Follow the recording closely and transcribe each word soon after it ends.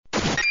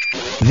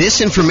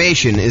This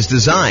information is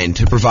designed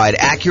to provide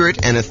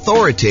accurate and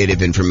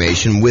authoritative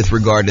information with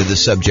regard to the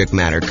subject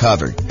matter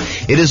covered.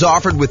 It is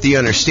offered with the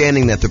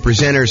understanding that the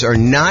presenters are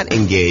not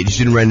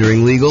engaged in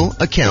rendering legal,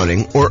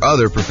 accounting, or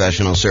other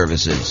professional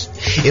services.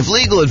 If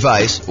legal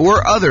advice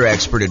or other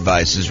expert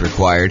advice is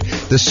required,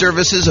 the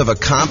services of a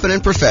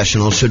competent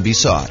professional should be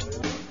sought.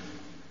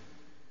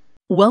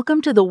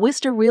 Welcome to the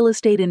Wista Real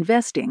Estate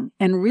Investing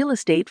and Real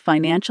Estate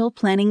Financial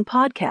Planning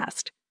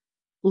Podcast.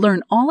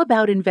 Learn all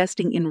about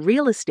investing in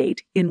real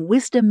estate in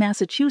Wista,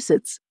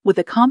 Massachusetts, with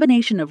a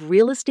combination of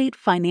real estate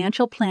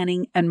financial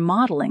planning and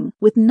modeling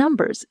with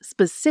numbers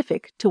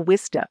specific to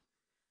Wista.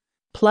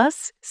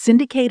 Plus,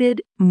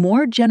 syndicated,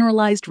 more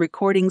generalized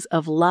recordings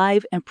of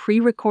live and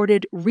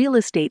pre-recorded real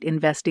estate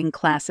investing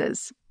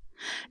classes.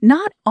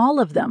 Not all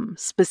of them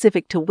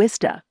specific to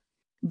Wista.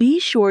 Be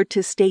sure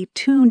to stay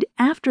tuned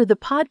after the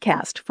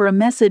podcast for a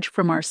message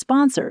from our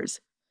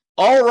sponsors.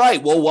 All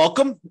right. Well,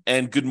 welcome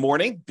and good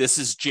morning. This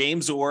is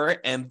James Orr,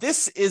 and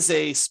this is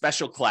a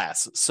special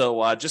class.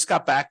 So just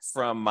got back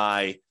from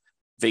my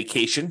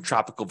vacation,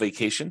 tropical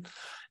vacation,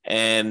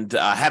 and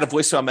had a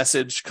voicemail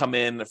message come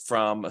in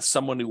from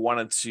someone who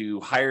wanted to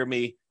hire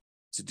me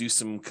to do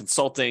some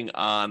consulting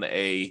on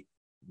a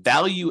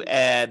value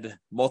add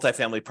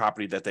multifamily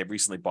property that they've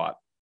recently bought.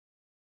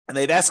 And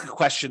they'd ask a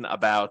question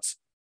about,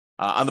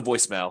 on the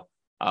voicemail,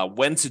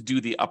 when to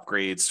do the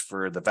upgrades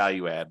for the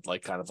value add,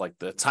 like kind of like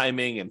the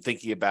timing and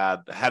thinking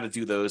about how to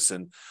do those.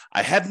 And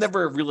I had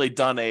never really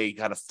done a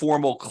kind of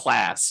formal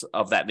class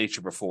of that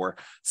nature before.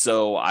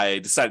 So I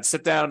decided to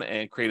sit down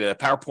and create a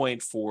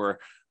PowerPoint for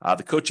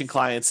the coaching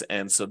clients.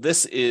 And so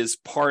this is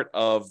part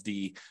of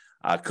the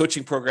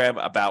coaching program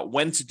about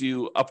when to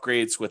do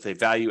upgrades with a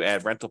value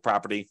add rental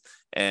property.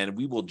 And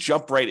we will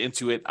jump right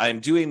into it.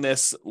 I'm doing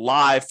this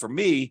live for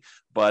me,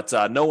 but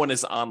no one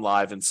is on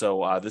live. And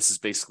so this is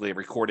basically a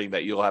recording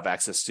that you'll have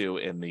access to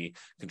in the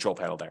control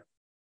panel there.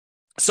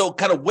 So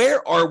kind of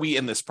where are we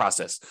in this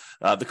process?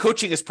 The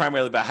coaching is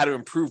primarily about how to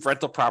improve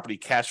rental property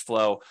cash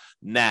flow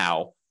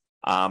now.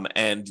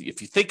 And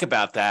if you think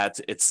about that,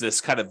 it's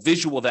this kind of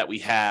visual that we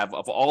have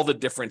of all the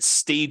different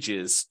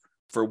stages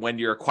for when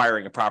you're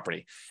acquiring a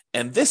property.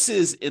 And this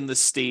is in the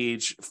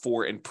stage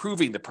for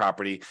improving the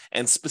property.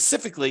 And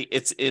specifically,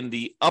 it's in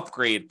the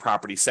upgrade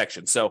property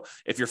section. So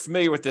if you're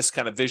familiar with this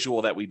kind of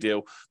visual that we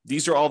do,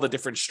 these are all the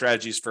different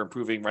strategies for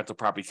improving rental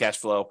property cash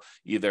flow,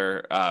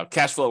 either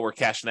cash flow or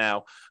cash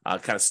now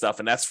kind of stuff.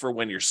 And that's for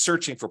when you're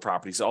searching for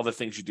properties, all the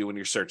things you do when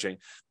you're searching.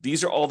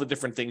 These are all the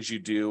different things you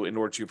do in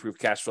order to improve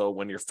cash flow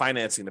when you're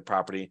financing the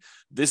property.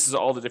 This is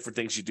all the different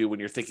things you do when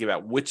you're thinking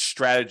about which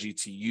strategy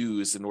to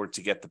use in order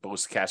to get the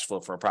most cash flow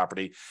for a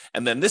property.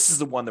 And then this is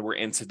the one that we're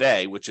in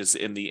today, which is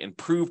in the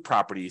improved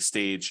property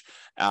stage.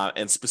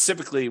 And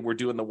specifically, we're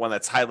doing the one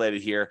that's highlighted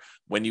here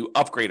when you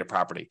upgrade a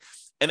property.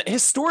 And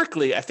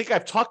historically, I think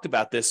I've talked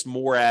about this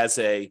more as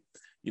a,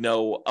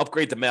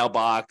 upgrade the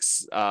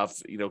mailbox,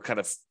 kind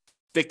of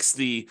fix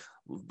the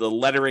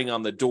lettering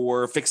on the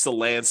door, fix the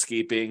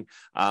landscaping,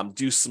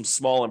 do some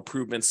small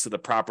improvements to the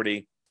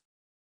property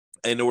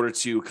in order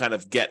to kind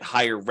of get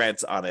higher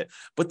rent on it.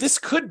 But this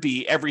could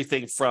be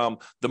everything from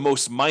the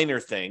most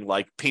minor thing,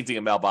 like painting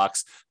a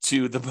mailbox,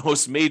 to the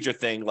most major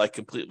thing, like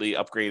completely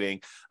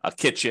upgrading a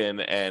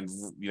kitchen and,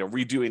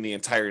 redoing the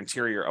entire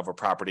interior of a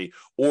property,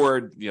 or,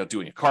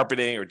 doing a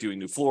carpeting or doing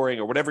new flooring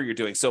or whatever you're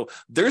doing. So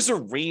there's a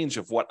range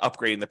of what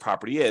upgrading the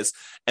property is.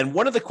 And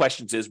one of the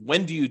questions is,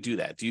 when do you do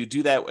that? Do you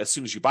do that as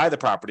soon as you buy the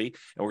property?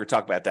 And we're going to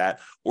talk about that.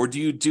 Or do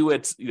you do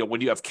it, when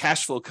you have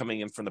cash flow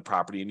coming in from the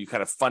property and you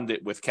kind of fund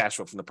it with cash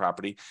flow from the property?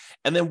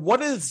 And then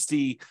what is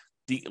the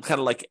kind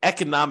of like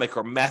economic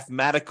or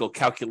mathematical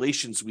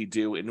calculations we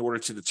do in order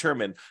to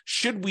determine,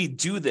 should we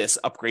do this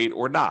upgrade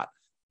or not?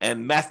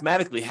 And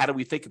mathematically, how do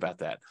we think about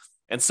that?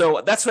 And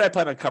so that's what I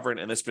plan on covering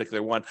in this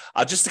particular one.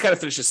 Just to kind of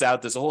finish this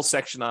out, there's a whole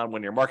section on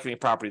when you're marketing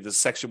property. There's a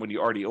section when you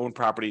already own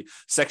property,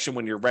 section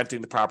when you're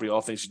renting the property, all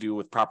things to do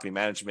with property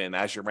management and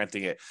as you're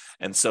renting it.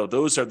 And so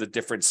those are the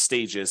different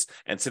stages.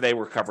 And today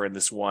we're covering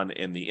this one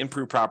in the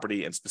improved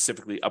property and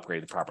specifically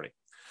upgrade the property.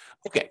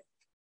 Okay.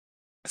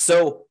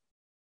 So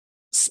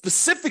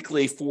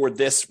specifically for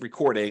this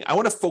recording, I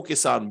want to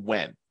focus on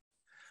when.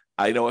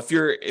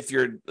 If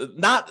you're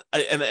not,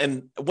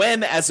 and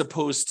when, as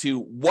opposed to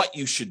what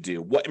you should do,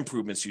 what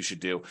improvements you should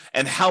do,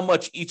 and how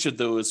much each of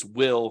those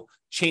will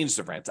change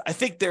the rent. I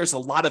think there's a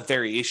lot of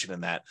variation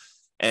in that,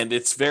 and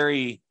it's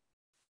very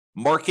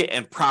market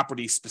and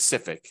property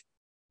specific.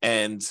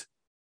 And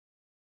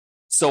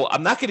so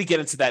I'm not going to get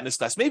into that in this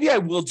class. Maybe I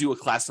will do a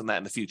class on that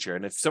in the future.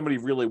 And if somebody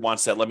really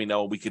wants that, let me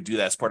know. We could do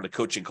that as part of the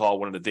coaching call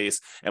one of the days,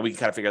 and we can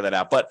kind of figure that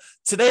out. But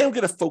today I'm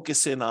going to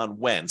focus in on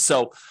when.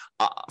 So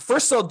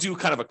first I'll do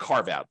kind of a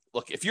carve out.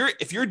 Look, if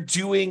you're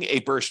doing a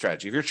BRRRR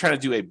strategy, if you're trying to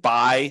do a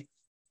buy,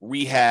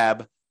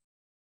 rehab,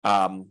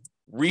 rent,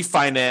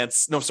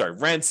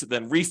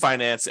 then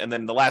refinance, and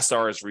then the last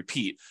R is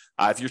repeat.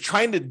 If you're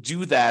trying to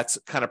do that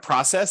kind of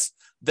process,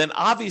 then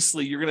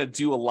obviously you're going to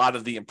do a lot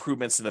of the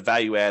improvements in the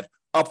value add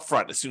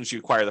upfront as soon as you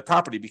acquire the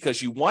property,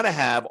 because you want to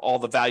have all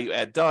the value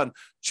add done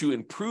to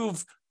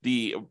improve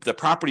the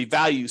property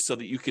value so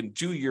that you can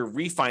do your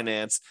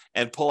refinance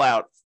and pull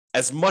out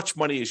as much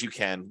money as you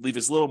can, leave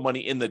as little money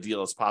in the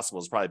deal as possible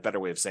is probably a better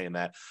way of saying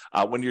that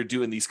when you're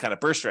doing these kind of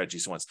burst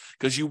strategies once,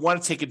 because you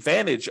want to take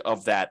advantage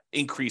of that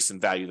increase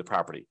in value of the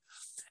property.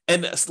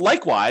 And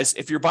likewise,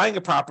 if you're buying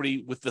a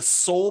property with the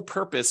sole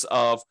purpose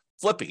of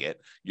flipping it,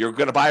 you're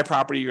going to buy a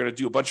property, you're going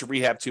to do a bunch of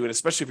rehab to it,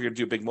 especially if you're going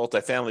to do a big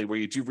multifamily where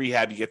you do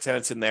rehab, you get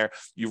tenants in there,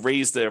 you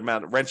raise the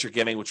amount of rent you're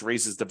getting, which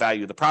raises the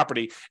value of the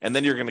property, and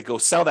then you're going to go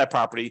sell that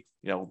property,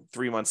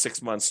 3 months,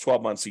 6 months,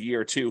 12 months, a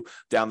year or two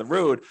down the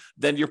road,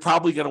 then you're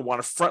probably going to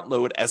want to front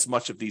load as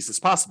much of these as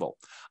possible.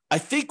 I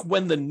think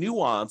when the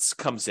nuance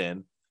comes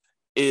in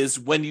is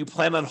when you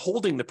plan on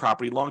holding the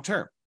property long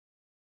term.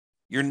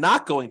 You're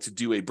not going to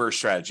do a burst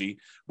strategy,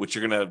 which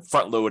you're going to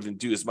front load and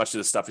do as much of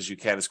this stuff as you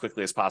can as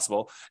quickly as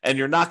possible. And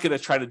you're not going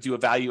to try to do a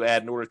value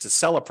add in order to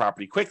sell a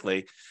property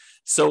quickly.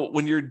 So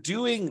when you're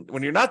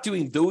not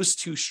doing those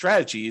two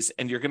strategies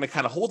and you're going to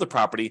kind of hold the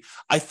property,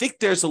 I think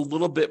there's a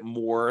little bit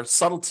more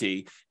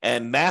subtlety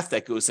and math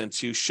that goes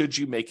into should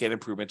you make an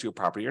improvement to a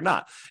property or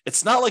not.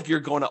 It's not like you're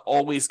going to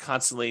always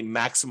constantly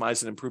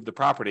maximize and improve the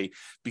property,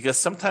 because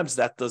sometimes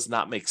that does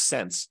not make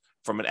sense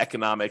from an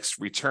economics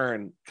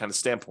return kind of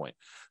standpoint.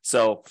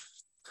 So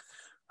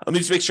let me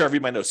just make sure I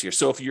read my notes here.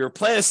 So if your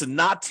plan is to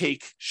not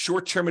take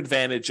short-term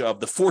advantage of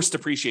the forced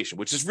appreciation,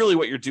 which is really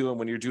what you're doing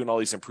when you're doing all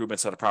these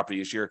improvements on a property,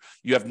 is you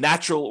have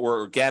natural or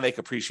organic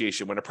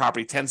appreciation when a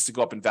property tends to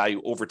go up in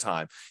value over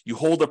time. You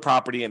hold a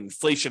property and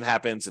inflation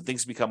happens and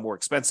things become more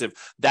expensive.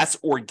 That's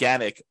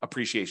organic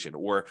appreciation,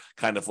 or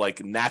kind of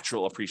like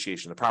natural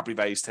appreciation. The property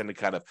values tend to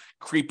kind of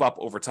creep up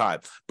over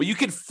time. But you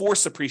can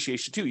force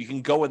appreciation too. You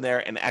can go in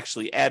there and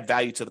actually add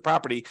value to the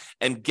property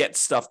and get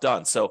stuff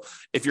done. So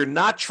if you're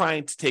not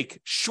trying to take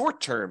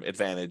short-term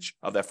advantage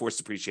of that forced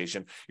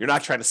appreciation, you're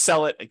not trying to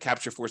sell it and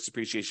capture forced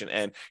appreciation,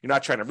 and you're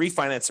not trying to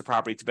refinance the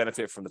property to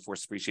benefit from the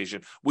forced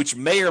appreciation, which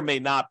may or may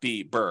not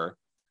be BRRRR.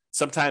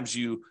 Sometimes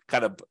you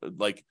kind of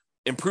like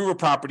improve a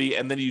property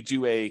and then you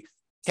do a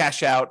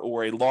cash out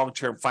or a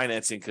long-term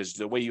financing because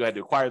the way you had to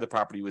acquire the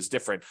property was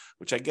different,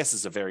 which I guess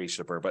is a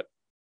variation of BRRRR, but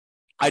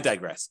I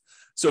digress.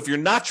 So if you're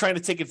not trying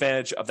to take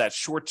advantage of that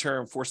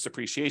short-term forced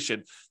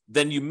appreciation,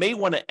 then you may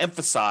want to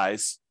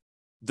emphasize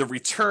the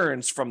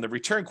returns from the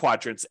return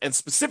quadrants, and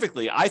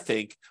specifically, I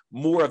think,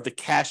 more of the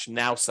cash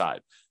now side.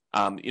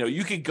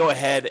 You could go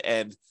ahead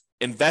and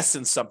invest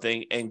in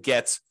something and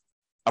get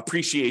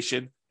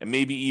appreciation and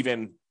maybe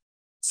even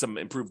some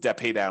improved debt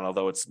pay down,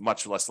 although it's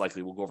much less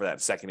likely. We'll go over that in a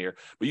second here.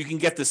 But you can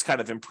get this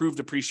kind of improved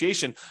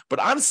appreciation. But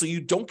honestly,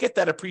 you don't get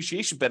that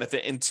appreciation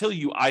benefit until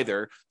you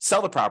either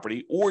sell the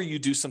property or you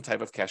do some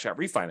type of cash out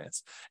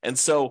refinance. And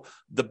so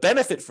the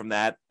benefit from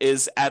that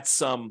is at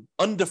some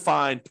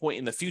undefined point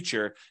in the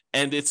future,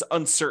 and it's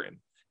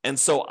uncertain. And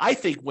so I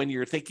think when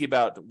you're thinking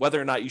about whether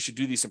or not you should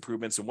do these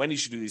improvements and when you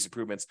should do these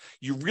improvements,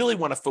 you really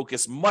want to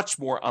focus much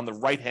more on the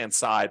right-hand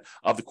side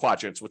of the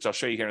quadrants, which I'll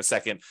show you here in a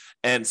second,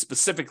 and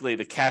specifically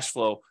the cash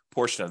flow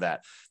portion of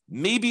that.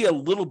 Maybe a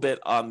little bit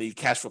on the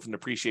cash flow from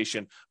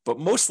depreciation, but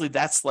mostly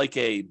that's like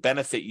a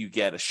benefit you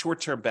get, a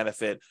short-term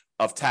benefit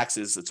of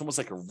taxes. It's almost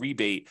like a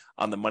rebate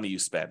on the money you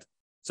spend.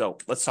 So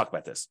let's talk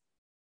about this.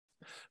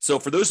 So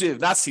for those of you who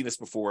have not seen this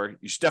before,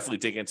 you should definitely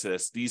dig into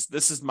this.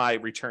 This is my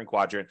return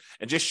quadrant,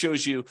 and just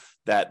shows you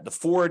that the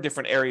 4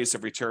 different areas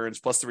of returns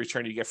plus the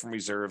return you get from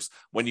reserves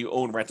when you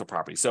own rental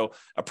property. So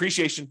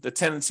appreciation, the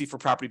tendency for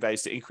property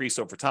values to increase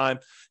over time.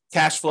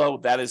 Cash flow,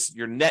 that is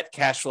your net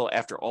cash flow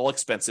after all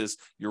expenses,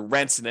 your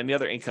rents and any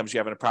other incomes you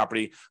have in a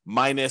property,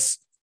 minus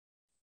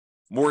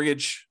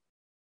mortgage,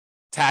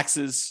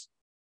 taxes,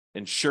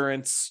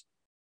 insurance,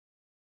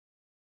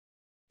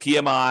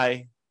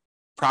 PMI,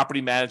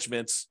 property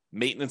management,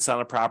 maintenance on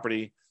a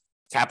property,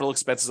 capital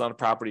expenses on a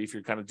property, if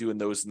you're kind of doing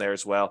those in there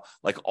as well.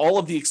 Like all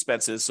of the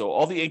expenses, so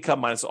all the income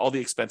minus all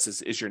the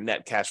expenses is your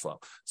net cash flow.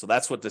 So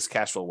that's what this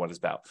cash flow one is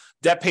about.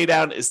 Debt pay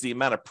down is the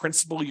amount of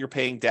principal you're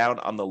paying down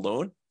on the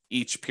loan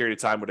each period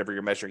of time, whatever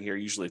you're measuring here.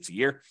 Usually it's a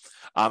year.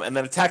 And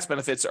then the tax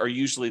benefits are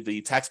usually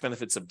the tax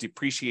benefits of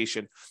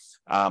depreciation.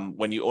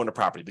 When you own a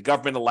property, the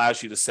government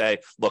allows you to say,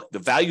 look, the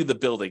value of the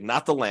building,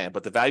 not the land,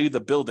 but the value of the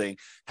building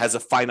has a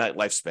finite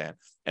lifespan.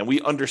 And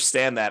we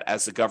understand that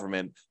as the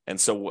government, and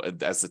so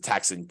as the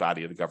taxing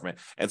body of the government.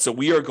 And so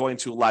we are going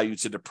to allow you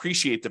to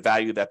depreciate the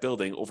value of that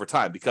building over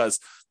time, because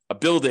a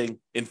building,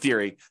 in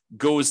theory,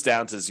 goes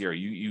down to zero.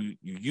 You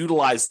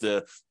utilize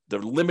the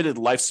limited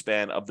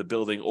lifespan of the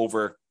building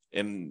over,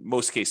 in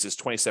most cases,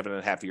 27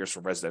 and a half years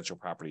for residential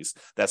properties.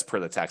 That's per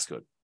the tax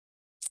code.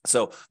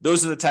 So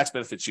those are the tax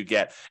benefits you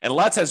get. And a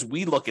lot of times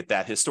we look at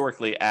that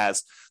historically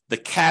as the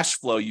cash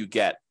flow you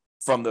get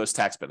from those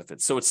tax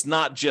benefits. So it's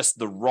not just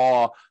the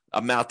raw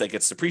amount that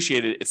gets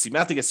depreciated. It's the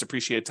amount that gets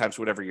depreciated times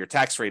whatever your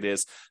tax rate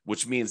is,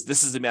 which means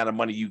this is the amount of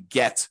money you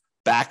get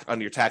back on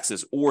your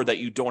taxes, or that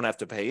you don't have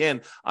to pay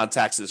in on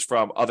taxes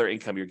from other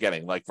income you're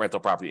getting, like rental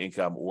property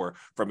income or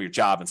from your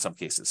job in some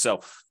cases.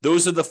 So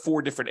those are the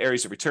 4 different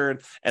areas of return.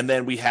 And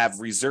then we have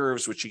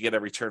reserves, which you get a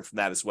return from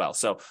that as well.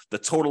 So the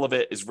total of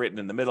it is written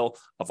in the middle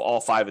of all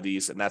 5 of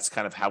these. And that's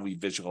kind of how we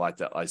visualize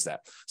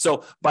that.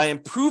 So by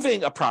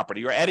improving a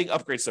property or adding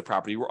upgrades to the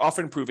property, we're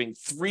often improving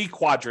 3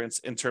 quadrants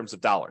in terms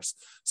of dollars.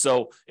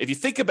 So if you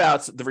think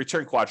about the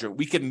return quadrant,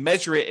 we can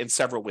measure it in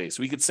several ways.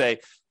 We could say,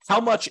 how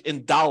much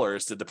in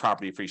dollars did the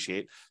property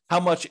appreciate?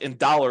 How much in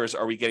dollars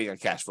are we getting on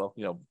cash flow?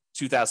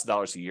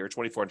 $2,000 a year,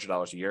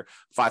 $2,400 a year,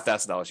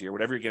 $5,000 a year,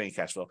 whatever you're getting in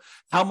cash flow.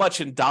 How much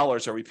in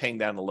dollars are we paying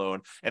down the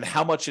loan? And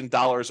how much in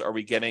dollars are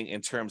we getting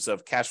in terms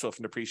of cash flow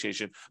from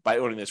depreciation by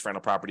owning this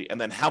rental property? And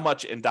then how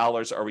much in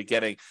dollars are we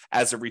getting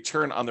as a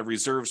return on the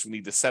reserves we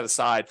need to set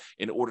aside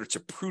in order to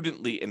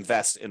prudently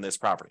invest in this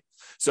property?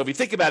 So if you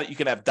think about it, you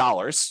can have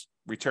dollars,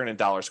 return in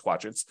dollars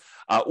quadrants,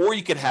 or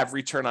you could have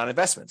return on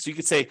investment. So you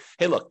could say,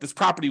 hey, look, this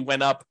property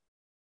went up,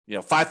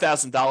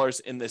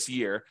 $5,000 in this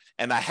year,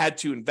 and I had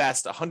to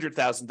invest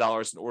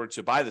 $100,000 in order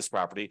to buy this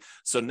property.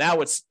 So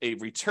now it's a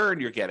return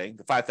you're getting,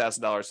 the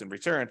 $5,000 in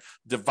return,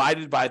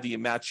 divided by the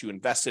amount you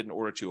invested in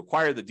order to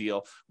acquire the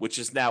deal, which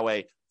is now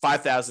a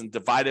 $5,000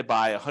 divided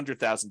by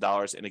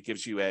 $100,000, and it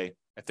gives you I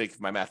think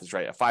if my math is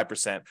right, a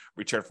 5%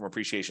 return from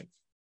appreciation.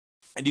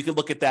 And you can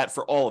look at that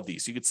for all of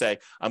these. You could say,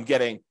 I'm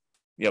getting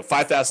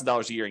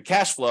 $5,000 a year in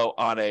cash flow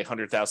on a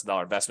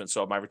 $100,000 investment.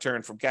 So my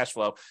return from cash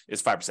flow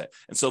is 5%.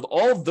 And so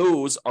all of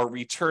those are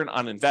return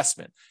on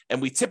investment.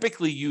 And we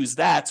typically use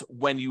that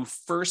when you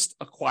first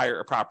acquire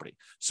a property.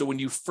 So when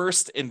you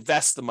first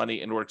invest the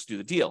money in order to do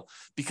the deal,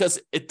 because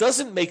it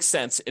doesn't make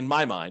sense in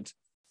my mind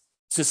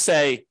to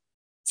say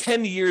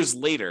 10 years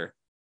later,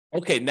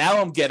 okay, now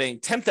I'm getting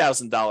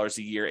 $10,000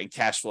 a year in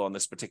cash flow on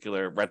this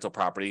particular rental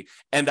property,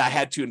 and I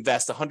had to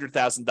invest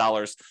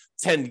 $100,000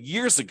 10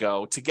 years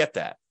ago to get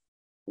that.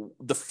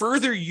 The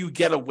further you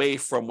get away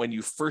from when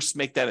you first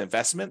make that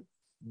investment,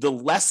 the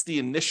less the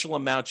initial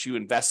amount you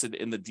invested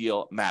in the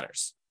deal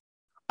matters.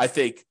 I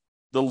think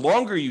the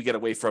longer you get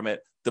away from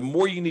it, the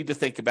more you need to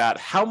think about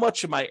how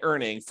much am I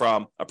earning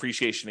from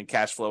appreciation and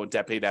cash flow and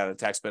debt pay down and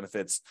tax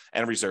benefits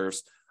and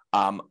reserves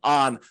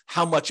on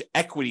how much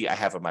equity I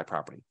have in my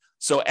property.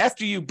 So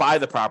after you buy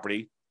the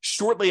property,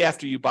 shortly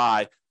after you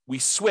buy, we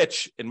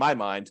switch, in my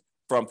mind,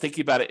 from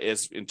thinking about it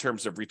as in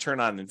terms of return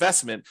on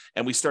investment,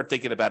 and we start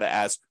thinking about it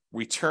as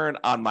return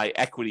on my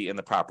equity in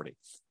the property.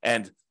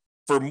 And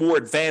for more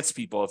advanced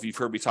people, if you've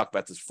heard me talk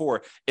about this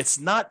before, it's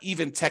not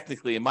even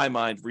technically, in my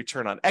mind,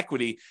 return on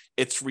equity.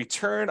 It's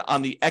return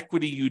on the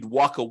equity you'd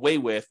walk away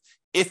with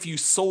if you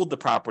sold the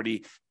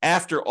property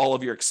after all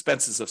of your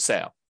expenses of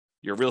sale,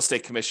 your real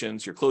estate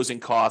commissions, your closing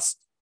costs,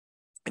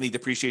 any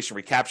depreciation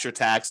recapture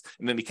tax,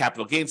 and any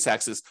capital gains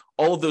taxes.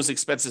 All of those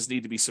expenses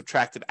need to be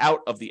subtracted out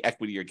of the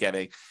equity you're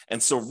getting.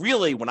 And so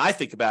really, when I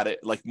think about it,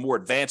 like more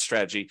advanced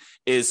strategy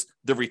is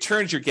the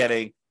returns you're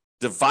getting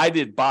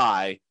divided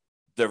by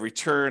the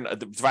return,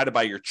 divided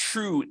by your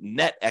true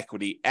net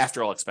equity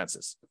after all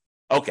expenses.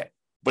 Okay,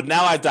 but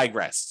now I've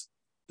digressed.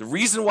 The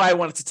reason why I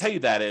wanted to tell you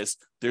that is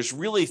there's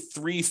really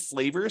 3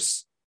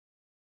 flavors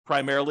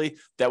primarily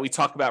that we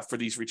talk about for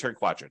these return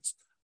quadrants.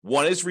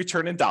 One is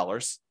return in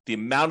dollars, the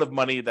amount of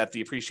money that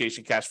the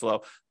appreciation, cash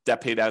flow, debt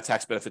paid out,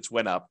 tax benefits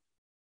went up.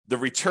 The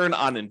return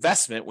on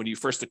investment, when you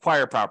first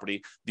acquire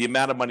property, the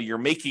amount of money you're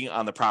making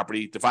on the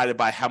property divided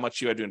by how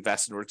much you had to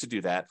invest in order to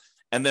do that.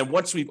 And then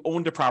once we've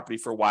owned a property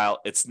for a while,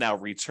 it's now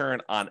return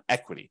on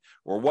equity,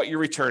 or what your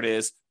return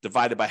is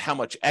divided by how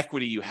much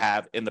equity you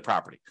have in the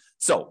property.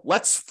 So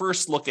let's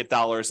first look at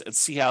dollars and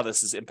see how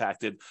this is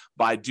impacted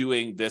by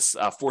doing this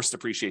forced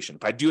depreciation,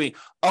 by doing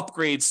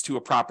upgrades to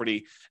a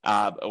property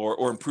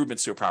or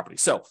improvements to a property.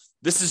 So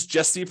this is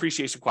just the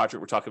appreciation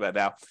quadrant we're talking about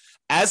now.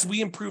 As we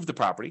improve the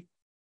property,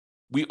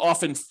 we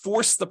often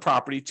force the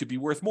property to be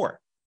worth more.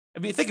 I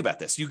mean, think about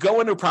this. You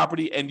go into a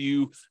property and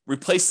you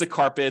replace the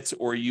carpet,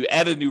 or you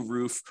add a new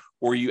roof,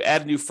 or you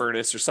add a new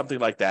furnace or something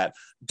like that.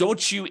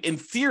 Don't you, in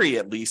theory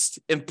at least,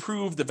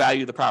 improve the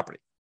value of the property?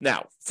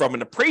 Now, from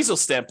an appraisal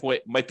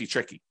standpoint, it might be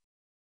tricky.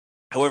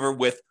 However,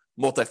 with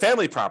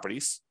multifamily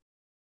properties,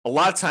 a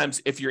lot of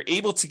times if you're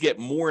able to get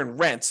more in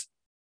rent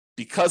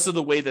because of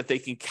the way that they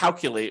can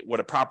calculate what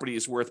a property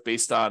is worth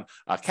based on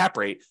a cap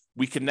rate,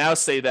 we can now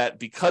say that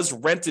because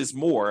rent is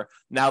more,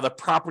 now the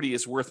property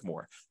is worth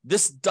more.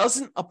 This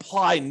doesn't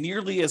apply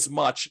nearly as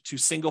much to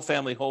single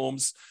family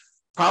homes,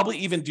 probably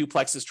even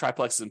duplexes,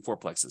 triplexes, and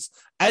fourplexes.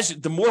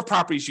 The more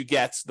properties you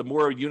get, the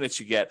more units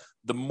you get,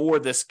 the more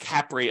this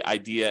cap rate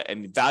idea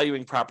and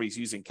valuing properties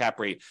using cap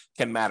rate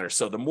can matter.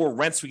 So the more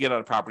rents we get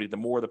on a property, the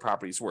more the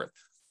property is worth.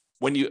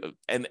 When you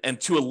and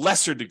to a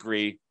lesser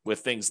degree with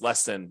things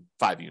less than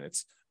 5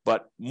 units,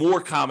 but more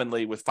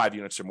commonly with 5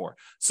 units or more.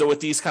 So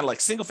with these kind of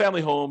like single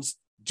family homes,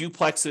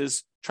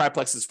 duplexes,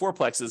 triplexes,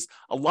 fourplexes,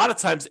 a lot of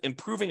times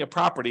improving a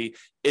property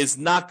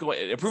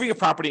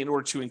in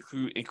order to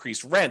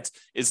increase rent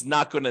is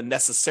not going to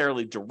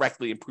necessarily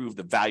directly improve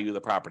the value of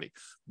the property.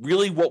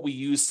 Really what we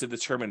use to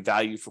determine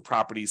value for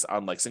properties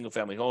on like single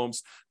family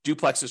homes,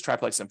 duplexes,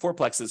 triplexes, and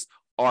fourplexes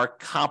are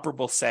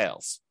comparable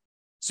sales.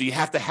 So you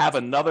have to have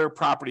another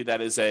property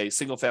that is a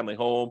single-family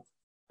home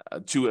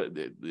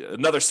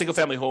another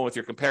single-family home if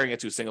you're comparing it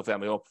to a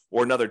single-family home,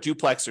 or another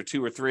duplex or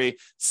 2 or 3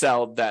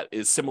 sell that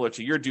is similar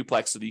to your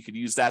duplex so that you can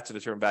use that to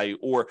determine value,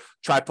 or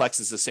triplex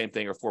is the same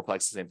thing, or fourplex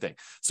is the same thing.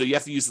 So you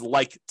have to use the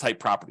like-type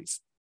properties.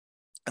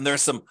 And there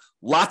are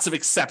lots of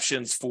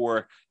exceptions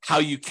for how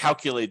you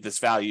calculate this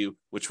value,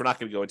 which we're not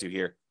going to go into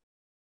here.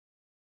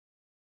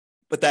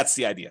 But that's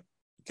the idea,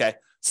 okay?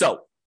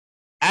 So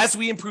as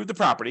we improve the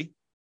property,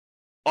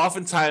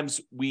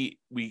 oftentimes we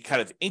kind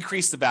of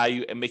increase the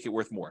value and make it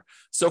worth more.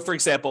 So for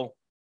example,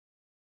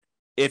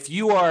 if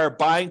you are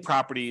buying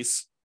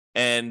properties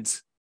and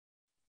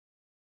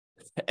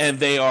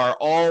they are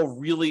all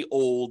really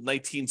old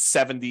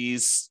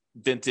 1970s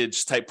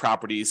vintage type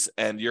properties,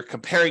 and you're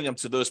comparing them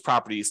to those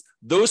properties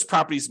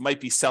might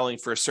be selling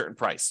for a certain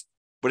price.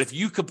 But if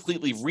you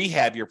completely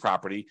rehab your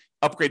property,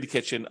 upgrade the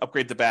kitchen,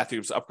 upgrade the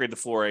bathrooms, upgrade the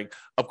flooring,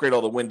 upgrade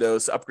all the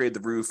windows, upgrade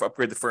the roof,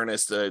 upgrade the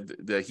furnace,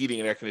 the heating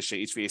and air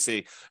conditioning, HVAC,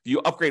 if you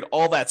upgrade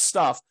all that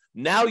stuff,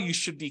 now you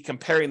should be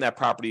comparing that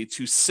property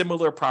to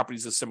similar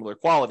properties of similar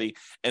quality.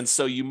 And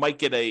so you might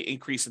get an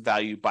increase in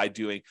value by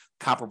doing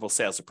comparable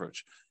sales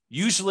approach.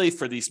 Usually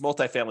for these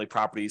multifamily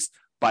properties,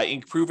 by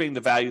improving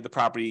the value of the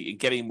property and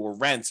getting more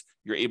rent,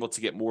 you're able to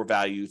get more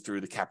value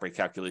through the cap rate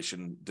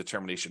calculation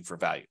determination for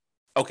value.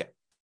 Okay.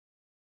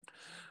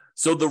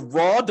 So the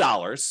raw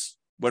dollars,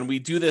 when we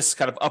do this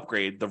kind of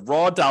upgrade, the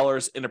raw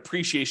dollars in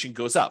appreciation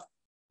goes up.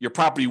 Your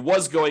property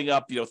was going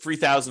up,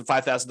 $3,000,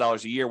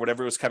 $5,000 a year,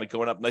 whatever it was kind of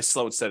going up, nice,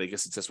 slow and steady. I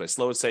guess it's this way,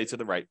 slow and steady to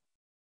the right,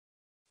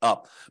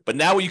 up. But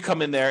now when you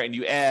come in there and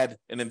you add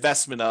an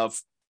investment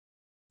of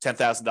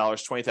 $10,000,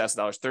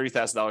 $20,000,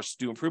 $30,000 to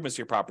do improvements to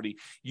your property,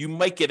 you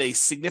might get a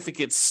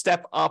significant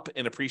step up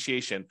in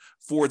appreciation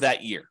for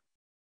that year.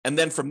 And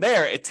then from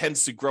there, it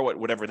tends to grow at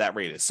whatever that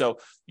rate is. So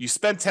you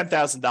spend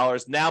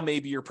 $10,000, now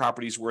maybe your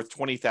property is worth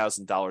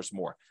 $20,000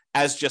 more,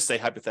 as just a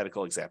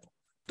hypothetical example.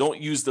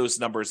 Don't use those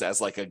numbers as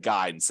like a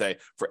guide and say,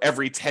 for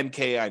every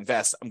 10K I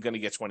invest, I'm going to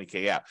get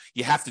 20K out.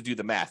 You have to do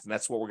the math, and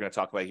that's what we're going to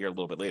talk about here a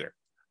little bit later.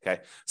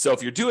 Okay. So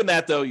if you're doing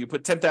that, though, you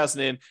put $10,000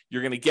 in,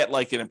 you're going to get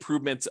like an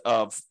improvement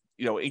of,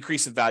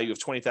 increase in value of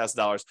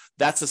 $20,000.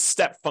 That's a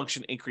step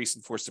function increase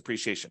in forced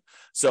depreciation.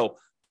 So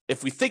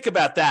if we think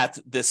about that,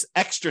 this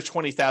extra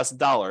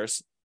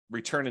 $20,000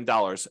 return in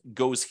dollars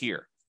goes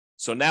here.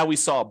 So now we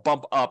saw a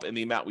bump up in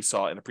the amount we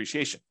saw in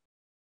appreciation.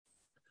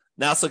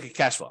 Now let's look at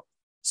cash flow.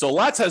 So a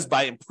lot of times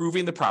by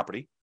improving the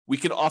property, we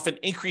can often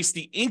increase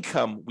the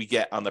income we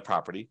get on the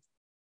property.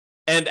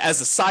 And as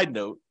a side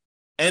note,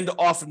 and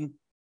often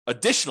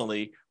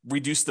additionally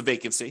reduce the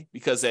vacancy,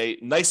 because a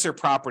nicer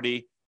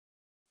property,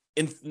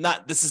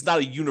 this is not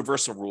a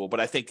universal rule, but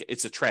I think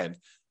it's a trend.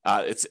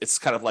 It's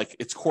kind of like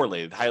it's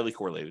correlated, highly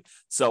correlated.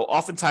 So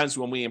oftentimes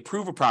when we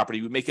improve a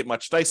property, we make it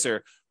much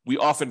nicer, we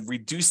often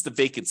reduce the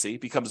vacancy,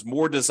 becomes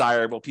more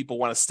desirable. People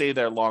want to stay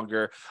there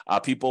longer.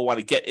 People want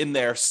to get in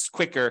there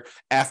quicker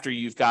after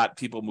you've got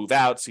people move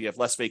out, so you have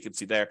less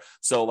vacancy there.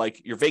 So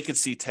like your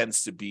vacancy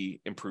tends to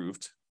be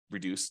improved,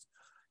 reduced.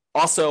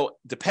 Also,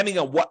 depending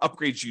on what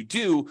upgrades you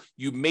do,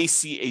 you may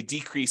see a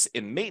decrease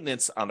in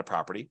maintenance on the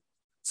property.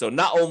 So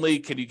not only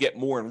can you get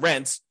more in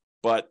rent,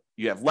 but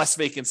you have less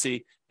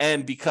vacancy.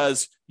 And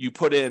because you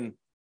put in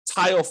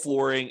tile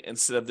flooring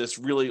instead of this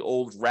really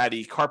old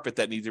ratty carpet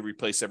that needs to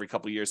replace every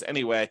couple of years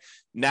anyway,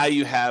 now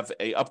you have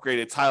a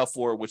upgraded tile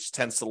floor, which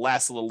tends to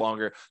last a little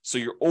longer. So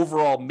your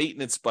overall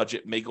maintenance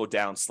budget may go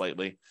down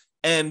slightly.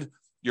 And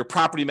your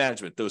property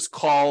management, those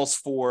calls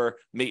for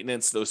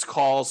maintenance, those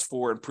calls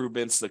for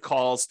improvements, the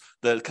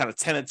kind of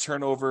tenant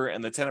turnover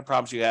and the tenant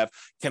problems you have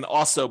can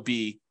also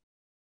be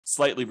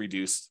slightly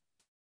reduced.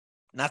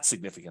 Not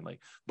significantly,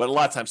 but a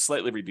lot of times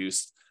slightly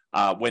reduced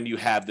when you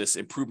have this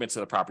improvement to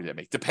the property that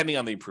make, depending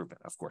on the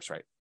improvement, of course,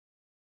 right?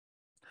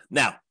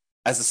 Now,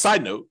 as a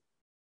side note,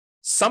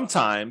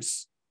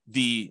 sometimes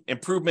the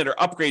improvement or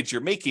upgrades you're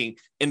making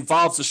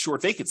involves a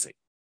short vacancy,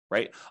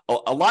 right?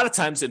 A lot of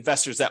times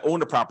investors that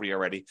own a property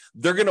already,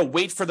 they're going to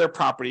wait for their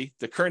property,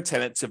 the current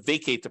tenant, to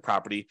vacate the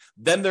property.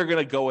 Then they're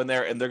going to go in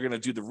there and they're going to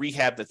do the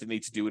rehab that they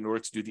need to do in order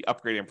to do the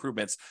upgrade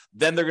improvements.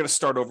 Then they're going to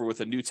start over with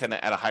a new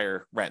tenant at a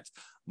higher rent.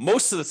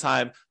 Most of the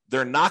time,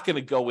 they're not going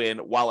to go in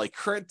while a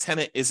current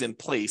tenant is in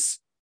place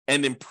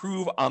and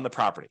improve on the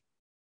property,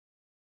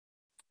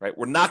 right?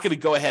 We're not going to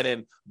go ahead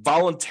and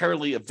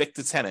voluntarily evict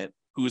the tenant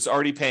who is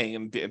already paying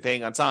and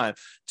paying on time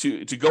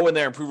to go in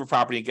there, improve a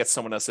property, and get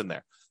someone else in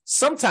there.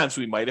 Sometimes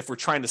we might if we're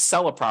trying to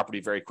sell a property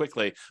very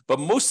quickly, but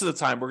most of the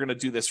time we're going to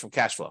do this from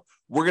cash flow.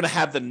 We're going to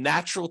have the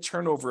natural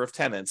turnover of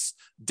tenants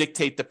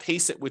dictate the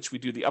pace at which we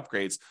do the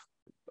upgrades,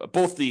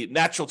 both the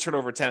natural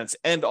turnover of tenants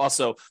and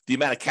also the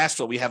amount of cash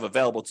flow we have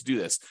available to do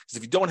this. Because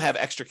if you don't have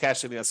extra cash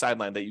sitting on the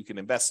sideline that you can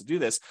invest to do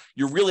this,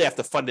 you really have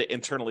to fund it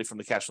internally from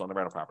the cash flow on the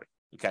rental property.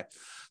 Okay.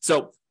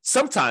 So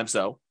sometimes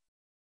though,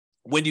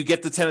 when you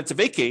get the tenant to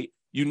vacate,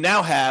 you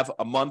now have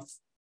a month,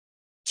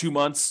 2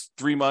 months,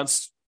 3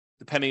 months,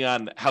 depending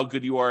on how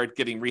good you are at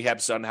getting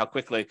rehabs done, how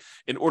quickly,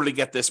 in order to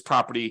get this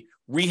property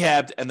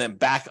rehabbed and then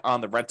back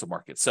on the rental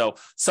market. So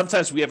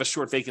sometimes we have a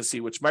short vacancy,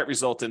 which might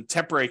result in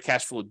temporary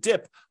cash flow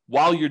dip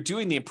while you're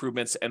doing the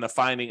improvements and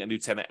finding a new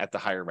tenant at the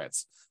higher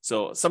rents.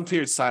 So some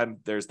periods of time,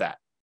 there's that.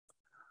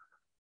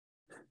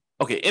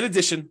 Okay, in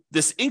addition,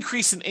 this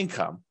increase in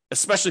income,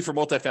 especially for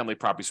multifamily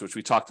properties, which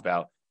we talked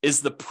about,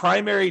 is the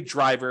primary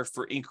driver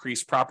for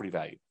increased property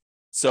value.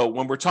 So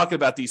when we're talking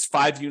about these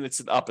 5 units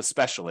and up,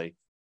 especially,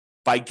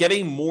 by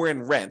getting more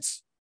in rent,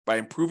 by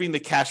improving the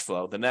cash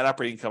flow, the net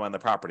operating income on the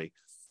property,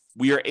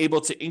 we are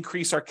able to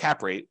increase our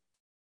cap rate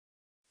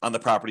on the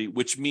property,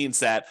 which means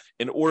that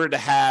in order to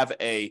have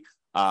if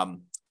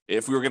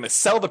we were going to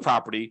sell the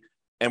property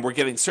and we're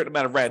getting a certain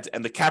amount of rent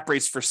and the cap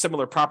rates for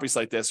similar properties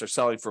like this are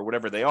selling for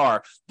whatever they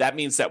are, that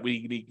means that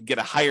we can get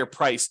a higher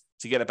price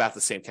to get about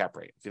the same cap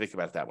rate, if you think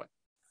about it that way.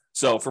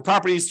 So for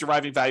properties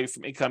deriving value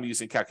from income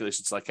using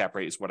calculations like cap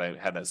rate is what I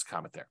had as a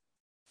comment there.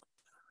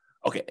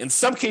 Okay, in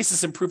some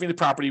cases, improving the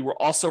property will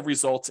also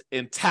result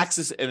in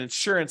taxes and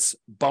insurance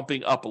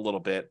bumping up a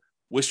little bit,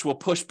 which will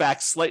push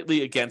back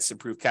slightly against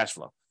improved cash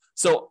flow.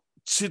 So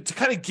to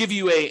kind of give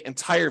you an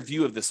entire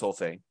view of this whole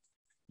thing,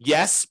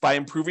 yes, by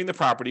improving the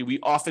property, we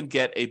often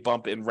get a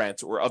bump in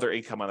rent or other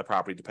income on the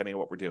property, depending on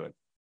what we're doing.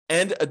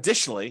 And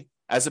additionally,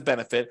 as a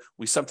benefit,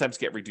 we sometimes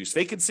get reduced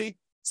vacancy,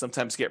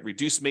 sometimes get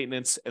reduced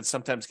maintenance, and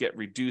sometimes get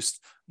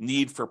reduced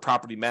need for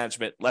property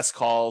management, less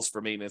calls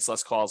for maintenance,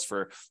 less calls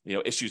for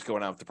issues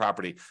going on with the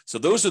property. So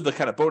those are the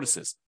kind of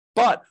bonuses.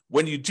 But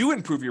when you do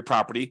improve your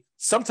property,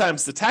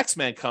 sometimes the tax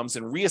man comes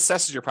and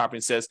reassesses your property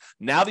and says,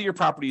 now that your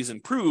property is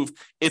improved,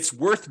 it's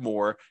worth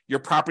more. Your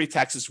property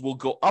taxes will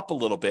go up a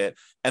little bit,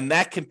 and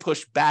that can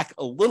push back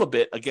a little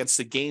bit against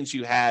the gains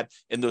you had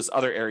in those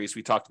other areas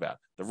we talked about,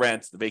 the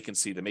rent, the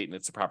vacancy, the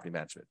maintenance, the property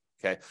management.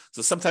 Okay,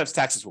 so sometimes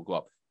taxes will go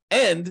up.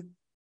 And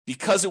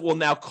because it will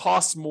now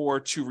cost more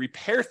to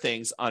repair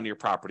things on your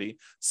property,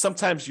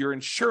 sometimes your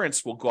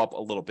insurance will go up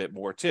a little bit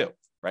more too,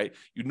 right?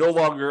 You no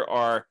longer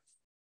are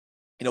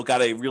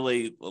got a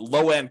really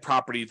low-end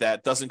property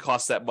that doesn't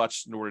cost that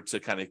much in order to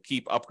kind of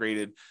keep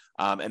upgraded.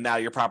 And now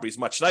your property is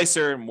much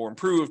nicer and more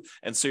improved.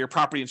 And so your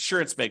property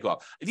insurance may go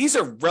up. These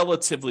are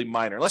relatively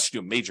minor, unless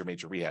you do major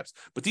rehabs,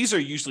 but these are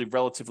usually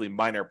relatively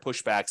minor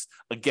pushbacks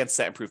against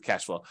that improved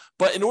cash flow.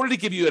 But in order to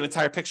give you an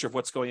entire picture of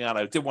what's going on,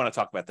 I did want to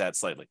talk about that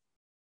slightly.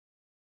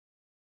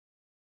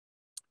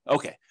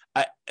 Okay.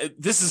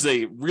 This is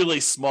a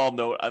really small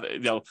note.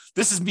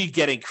 This is me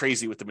getting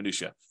crazy with the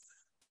minutia.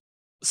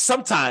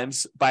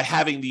 Sometimes by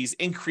having these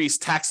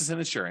increased taxes and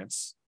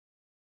insurance,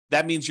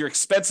 that means your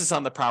expenses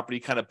on the property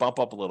kind of bump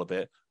up a little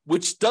bit,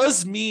 which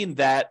does mean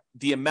that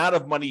the amount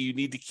of money you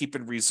need to keep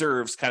in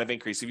reserves kind of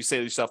increase. If you say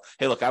to yourself,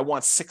 hey, look, I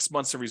want 6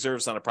 months of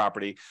reserves on a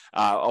property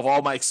of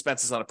all my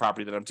expenses on a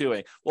property that I'm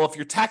doing. Well, if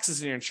your taxes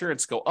and your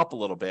insurance go up a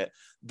little bit,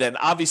 then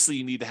obviously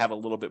you need to have a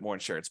little bit more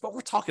insurance. But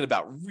we're talking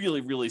about really,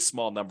 really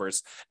small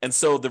numbers. And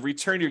so the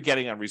return you're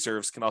getting on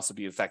reserves can also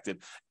be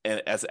affected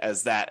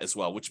as that as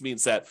well, which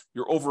means that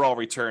your overall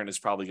return is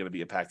probably going to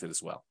be impacted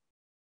as well.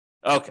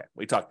 Okay,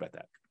 we talked about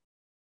that.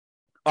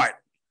 All right,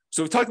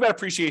 so we talked about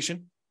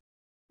appreciation.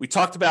 We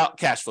talked about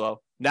cash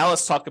flow. Now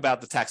let's talk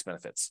about the tax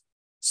benefits.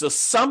 So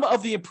some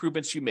of the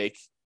improvements you make,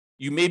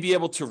 you may be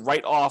able to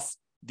write off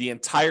the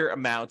entire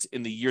amount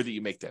in the year that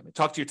you make them. And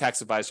talk to your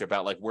tax advisor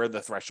about where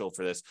the threshold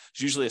for this.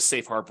 It's usually a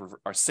safe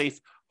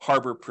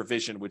harbor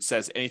provision, which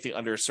says anything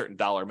under a certain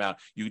dollar amount,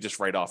 you just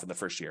write off in the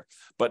first year.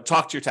 But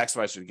talk to your tax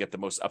advisor to get the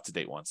most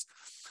up-to-date ones.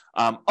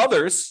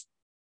 Others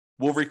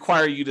will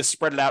require you to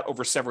spread it out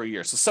over several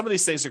years. So some of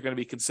these things are going to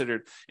be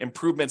considered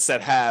improvements that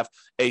have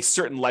a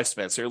certain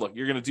lifespan. So look,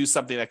 you're going to do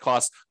something that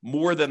costs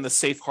more than the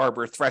safe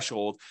harbor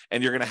threshold,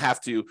 and you're going to have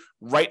to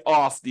write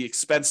off the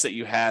expense that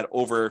you had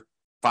over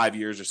 5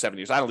 years or 7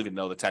 years. I don't even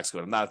know the tax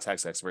code. I'm not a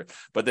tax expert,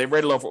 but they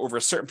write it over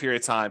a certain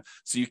period of time.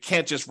 So you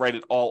can't just write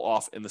it all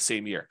off in the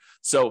same year.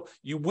 So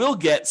you will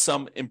get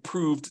some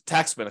improved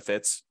tax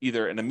benefits,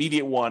 either an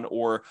immediate one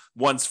or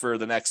ones for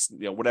the next,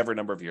 whatever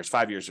number of years,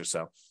 5 years or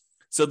so.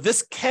 So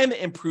this can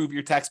improve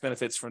your tax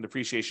benefits from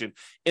depreciation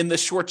in the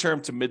short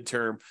term to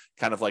midterm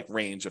kind of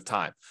range of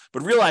time.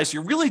 But realize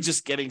you're really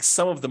just getting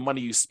some of the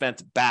money you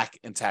spent back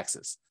in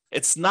taxes.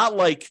 It's not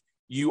like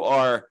you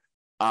are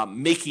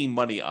making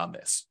money on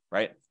this,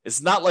 right?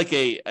 It's not like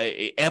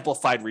a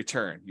amplified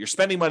return. You're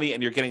spending money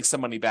and you're getting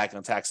some money back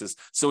on taxes.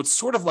 So it's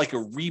sort of like a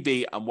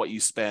rebate on what you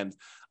spend,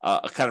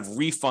 a kind of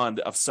refund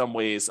of some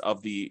ways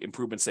of the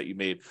improvements that you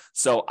made.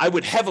 So I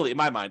would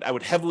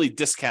heavily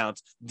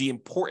discount the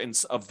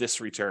importance of this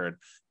return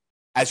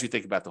as you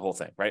think about the whole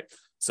thing, right?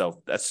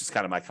 So that's just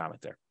kind of my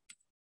comment there.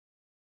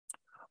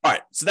 All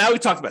right, so now we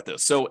talked about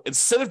this. So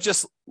instead of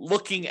just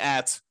looking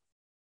at,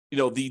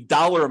 the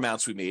dollar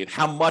amounts we made,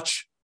 how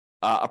much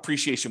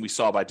appreciation we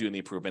saw by doing the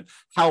improvement,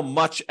 how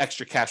much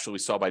extra cash flow we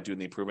saw by doing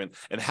the improvement,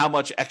 and how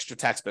much extra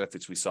tax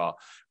benefits we saw.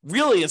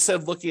 Really, instead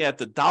of looking at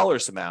the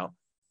dollars amount,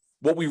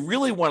 what we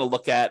really want to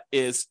look at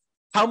is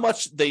how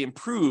much they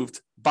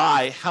improved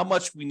by how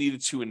much we needed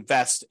to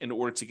invest in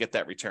order to get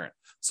that return.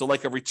 So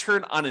like a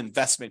return on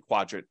investment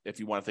quadrant, if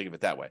you want to think of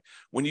it that way.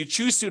 When you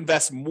choose to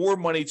invest more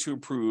money to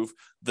improve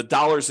the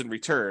dollars in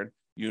return,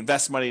 you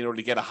invest money in order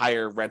to get a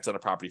higher rent on a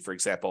property, for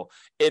example,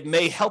 it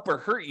may help or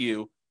hurt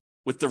you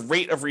with the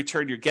rate of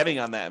return you're getting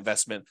on that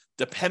investment,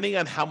 depending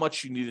on how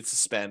much you needed to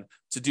spend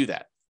to do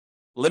that.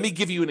 Let me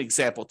give you an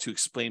example to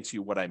explain to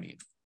you what I mean.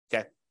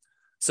 Okay.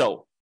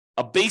 So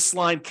a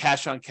baseline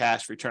cash on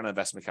cash return on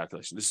investment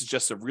calculation. This is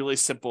just a really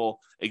simple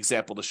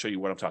example to show you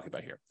what I'm talking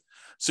about here.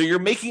 So you're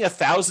making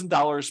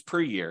 $1,000 per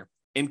year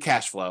in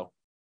cash flow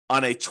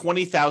on a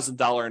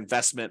 $20,000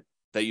 investment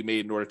that you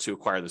made in order to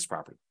acquire this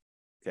property.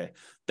 Okay.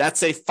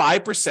 That's a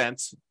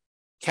 5%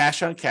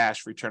 cash on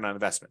cash return on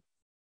investment.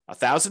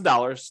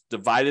 $1,000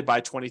 divided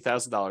by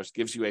 $20,000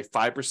 gives you a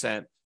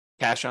 5%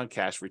 cash on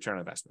cash return on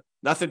investment.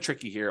 Nothing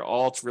tricky here.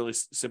 All it's really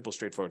simple,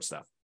 straightforward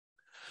stuff.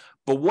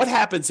 But what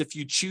happens if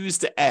you choose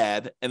to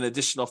add an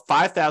additional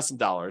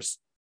 $5,000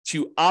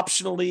 to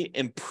optionally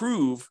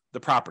improve the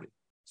property?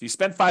 So you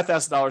spend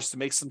 $5,000 to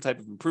make some type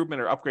of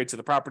improvement or upgrade to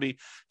the property.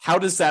 How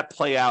does that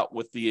play out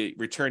with the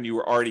return you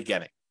were already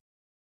getting?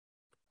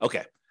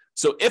 Okay,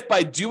 so if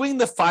by doing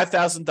the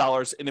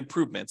 $5,000 in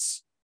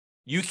improvements,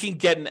 you can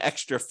get an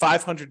extra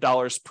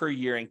 $500 per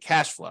year in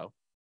cash flow.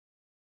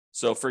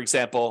 So for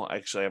example,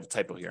 actually I have a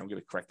typo here. I'm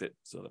going to correct it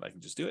so that I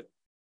can just do it.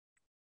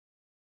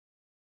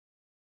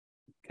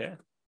 Okay.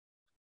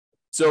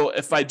 So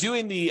if by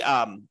doing the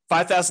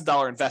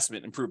 $5,000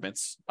 investment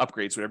improvements,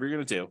 upgrades, whatever you're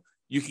going to do,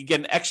 you can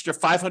get an extra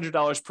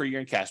 $500 per year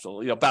in cash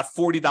flow. About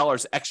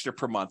 $40 extra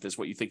per month is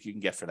what you think you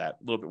can get for that.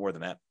 A little bit more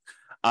than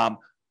that.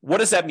 What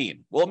does that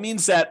mean? Well, it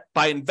means that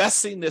by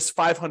investing this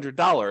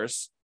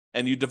 $500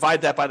 and you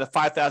divide that by the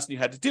 $5,000 you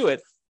had to do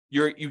it,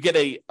 you get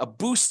a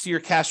boost to your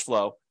cash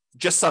flow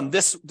just on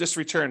this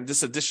return,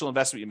 this additional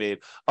investment you made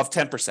of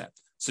 10%.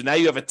 So now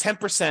you have a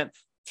 10%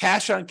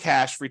 cash on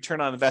cash return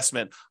on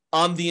investment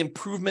on the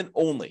improvement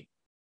only.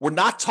 We're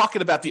not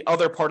talking about the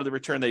other part of the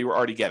return that you were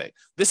already getting.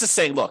 This is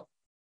saying, look,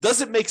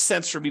 does it make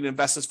sense for me to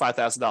invest this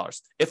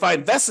 $5,000? If I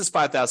invest this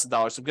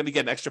 $5,000, I'm going to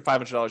get an extra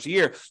 $500 a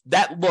year.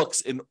 That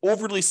looks an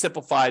overly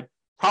simplified,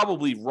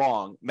 probably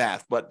wrong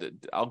math, but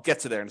I'll get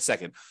to there in a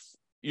second.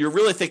 You're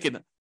really thinking,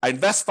 I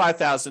invest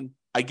 $5,000,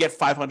 I get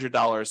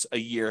 $500 a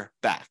year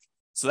back.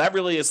 So that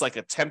really is like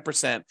a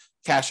 10%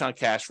 cash on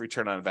cash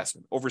return on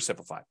investment,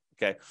 oversimplified.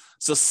 Okay.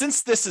 So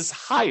since this is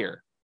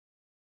higher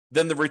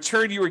than the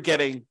return you were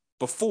getting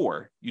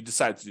before you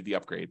decided to do the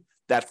upgrade,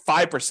 that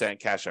 5%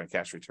 cash on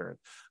cash return,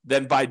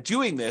 then by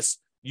doing this,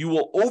 you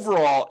will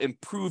overall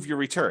improve your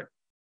return.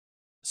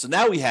 So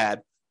now we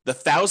had the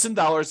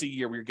 $1,000 a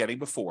year we were getting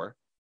before,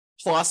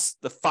 plus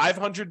the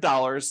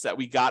 $500 that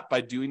we got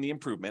by doing the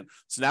improvement.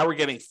 So now we're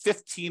getting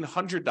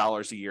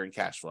 $1,500 a year in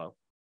cash flow.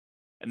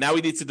 And now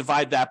we need to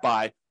divide that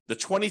by the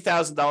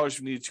 $20,000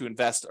 we needed to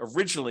invest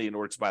originally in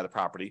order to buy the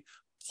property,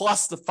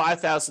 plus the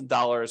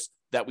 $5,000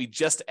 that we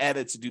just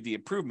added to do the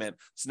improvement.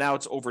 So now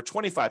it's over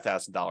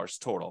 $25,000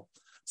 total.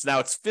 So now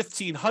it's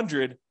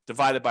 $1,500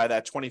 divided by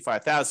that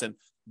 $25,000.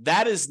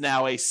 That is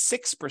now a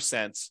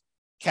 6%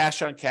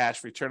 cash on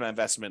cash return on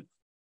investment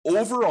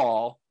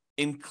overall,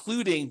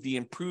 including the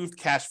improved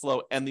cash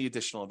flow and the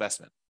additional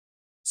investment.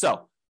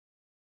 So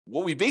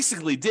what we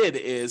basically did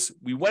is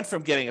we went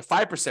from getting a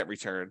 5%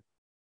 return.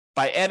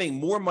 By adding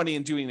more money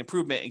and doing an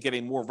improvement and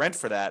getting more rent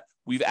for that,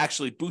 we've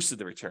actually boosted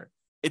the return.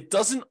 It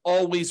doesn't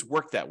always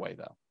work that way,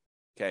 though.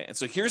 Okay, and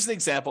so here's an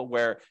example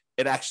where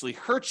it actually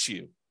hurts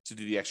you to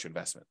do the extra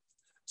investment.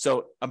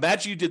 So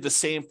imagine you did the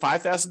same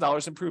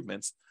 $5,000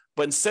 improvements,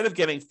 but instead of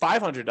getting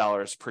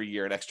 $500 per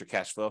year in extra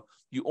cash flow,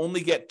 you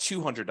only get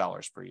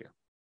 $200 per year.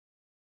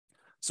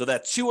 So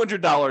that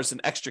 $200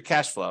 in extra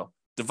cash flow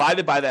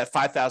divided by that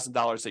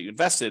 $5,000 that you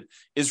invested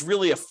is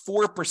really a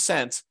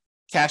 4%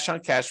 cash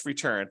on cash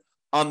return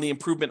on the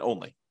improvement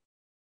only.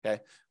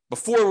 Okay.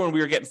 Before, when we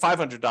were getting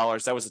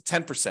 $500, that was a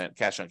 10%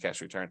 cash on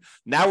cash return.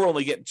 Now we're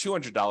only getting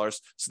 $200.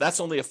 So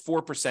that's only a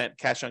 4%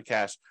 cash on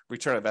cash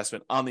return on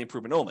investment on the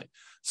improvement only.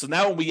 So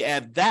now when we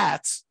add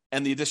that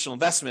and the additional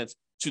investment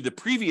to the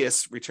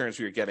previous returns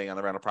we were getting on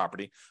the rental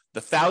property,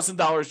 the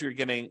 $1,000 we were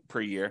getting per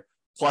year,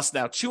 plus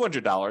now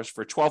 $200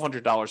 for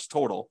 $1,200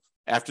 total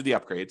after the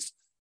upgrades,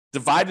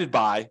 divided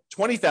by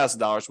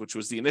 $20,000, which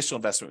was the initial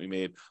investment we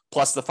made,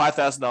 plus the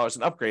 $5,000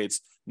 in upgrades.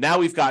 Now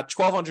we've got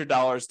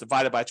 $1,200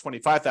 divided by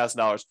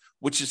 $25,000,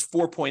 which is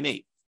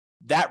 4.8.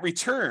 That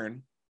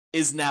return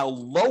is now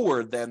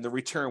lower than the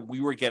return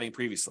we were getting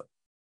previously.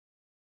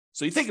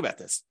 So you think about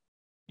this.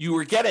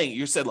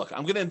 You said, look,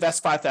 I'm going to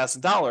invest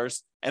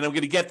 $5,000 and I'm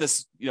going to get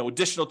this,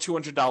 additional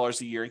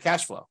 $200 a year in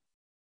cash flow.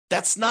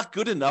 That's not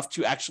good enough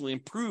to actually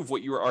improve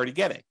what you were already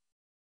getting.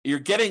 You're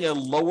getting a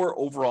lower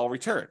overall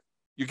return.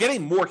 You're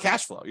getting more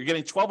cash flow. You're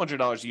getting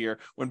 $1,200 a year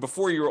when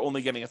before you were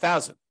only getting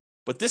 $1,000.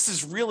 But this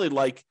is really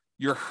like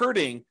you're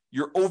hurting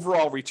your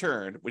overall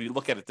return when you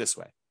look at it this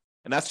way.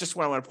 And that's just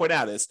what I want to point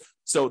out is,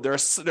 so there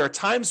are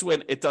times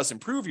when it does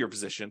improve your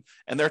position,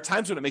 and there are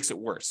times when it makes it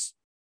worse.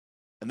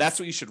 And that's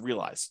what you should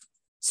realize.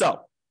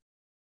 So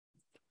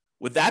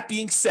with that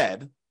being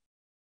said,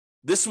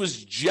 this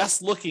was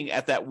just looking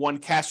at that one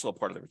cash flow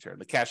part of the return,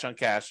 the cash on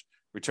cash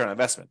return on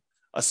investment,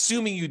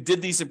 assuming you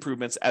did these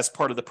improvements as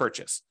part of the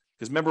purchase.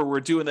 Because remember, we're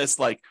doing this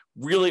like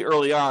really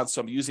early on,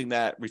 so I'm using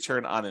that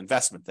return on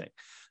investment thing.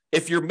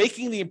 If you're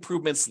making the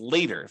improvements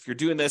later, if you're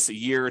doing this a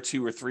year or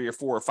 2 or 3 or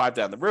 4 or 5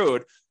 down the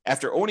road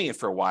after owning it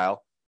for a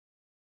while,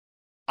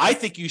 I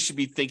think you should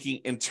be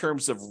thinking in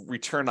terms of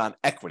return on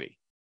equity,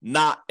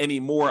 not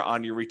anymore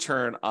on your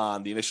return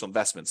on the initial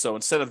investment. So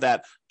instead of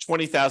that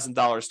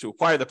 $20,000 to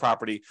acquire the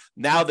property,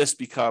 now this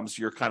becomes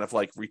your kind of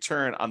like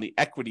return on the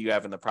equity you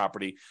have in the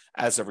property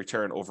as a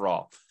return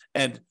overall.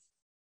 And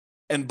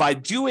by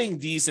doing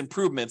these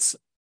improvements,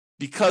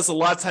 because a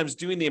lot of times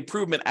doing the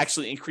improvement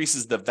actually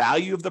increases the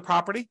value of the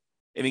property,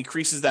 it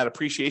increases that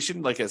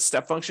appreciation like a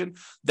step function.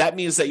 That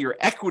means that your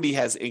equity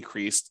has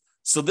increased.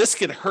 So this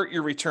could hurt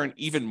your return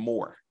even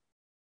more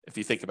if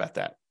you think about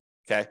that.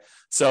 Okay.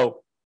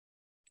 So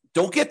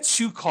don't get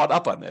too caught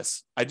up on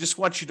this. I just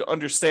want you to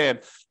understand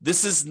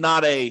this is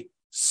not a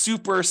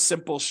super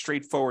simple,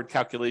 straightforward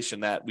calculation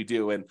that we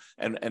do. And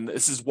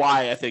this is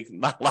why I think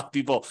not a lot of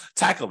people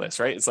tackle this,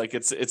 right? It's like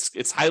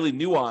it's highly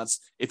nuanced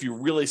if you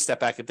really step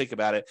back and think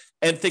about it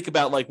and think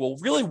about like, well,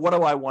 really, what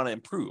do I want to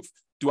improve?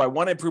 Do I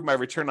want to improve my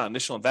return on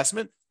initial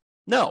investment?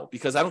 No,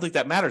 because I don't think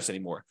that matters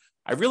anymore.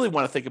 I really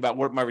want to think about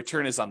what my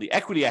return is on the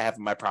equity I have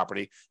in my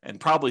property and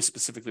probably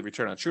specifically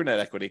return on true net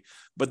equity.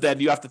 But then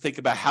you have to think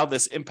about how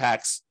this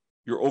impacts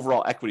your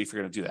overall equity if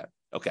you're going to do that.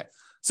 Okay.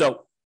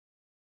 So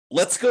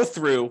let's go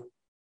through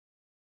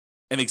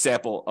an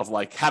example of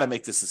like how to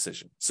make this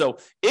decision. So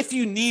if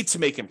you need to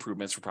make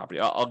improvements for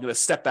property, I'm going to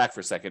step back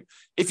for a second.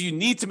 If you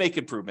need to make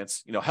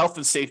improvements, health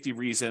and safety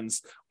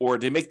reasons, or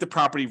to make the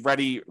property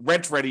ready,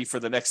 rent ready for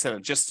the next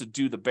tenant, just to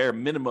do the bare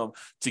minimum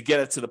to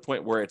get it to the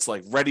point where it's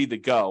like ready to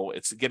go,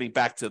 it's getting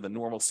back to the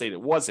normal state it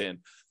was in,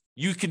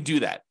 you can do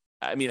that.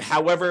 I mean,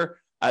 however,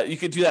 you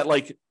can do that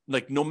like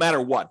no matter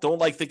what. Don't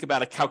like think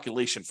about a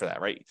calculation for that,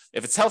 right?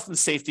 If it's health and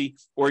safety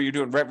or you're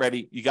doing rent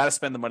ready, you got to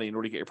spend the money in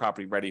order to get your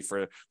property ready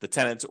for the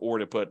tenants or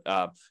to put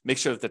make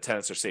sure that the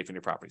tenants are safe in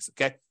your properties.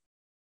 Okay.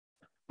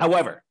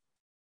 However,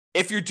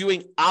 if you're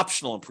doing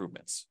optional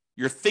improvements,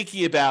 you're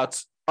thinking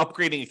about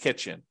upgrading a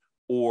kitchen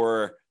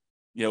or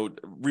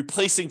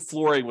replacing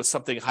flooring with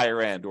something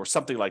higher end or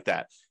something like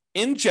that.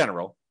 In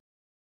general,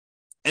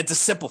 and to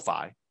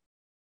simplify,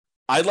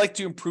 I'd like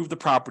to improve the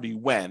property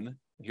when,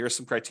 here are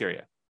some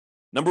criteria.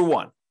 Number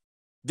one,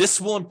 this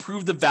will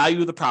improve the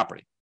value of the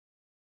property.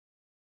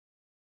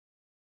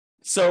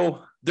 So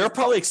there are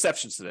probably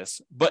exceptions to this,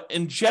 but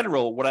in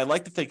general, what I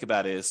like to think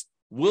about is,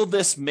 will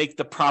this make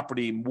the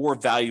property more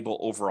valuable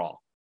overall?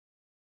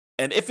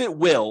 And if it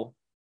will,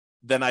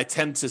 then I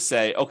tend to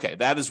say, okay,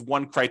 that is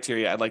one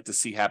criteria I'd like to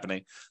see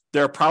happening.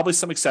 There are probably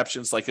some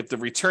exceptions, like if the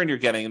return you're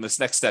getting in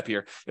this next step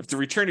here, if the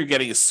return you're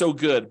getting is so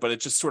good, but it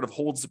just sort of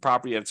holds the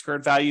property at its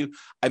current value,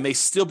 I may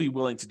still be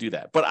willing to do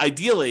that. But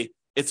ideally,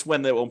 it's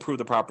when they will improve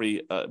the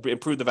property,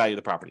 improve the value of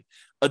the property.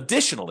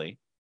 Additionally,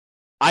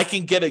 I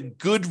can get a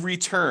good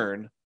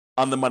return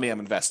on the money I'm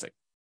investing.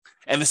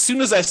 And as soon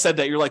as I said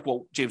that, you're like,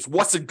 well, James,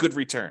 what's a good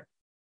return?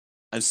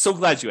 I'm so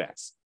glad you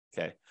asked.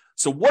 Okay.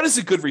 So what is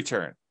a good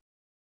return?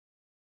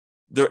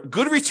 The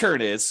good return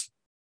is,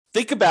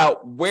 think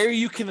about where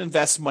you can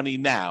invest money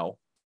now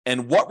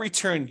and what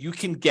return you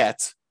can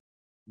get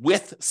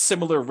with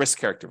similar risk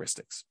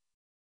characteristics.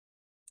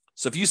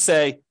 So if you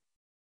say,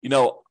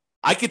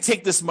 I could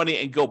take this money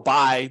and go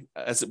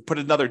put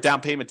another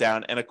down payment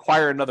down and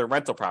acquire another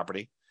rental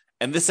property,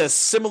 and this has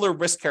similar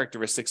risk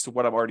characteristics to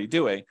what I'm already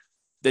doing,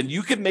 then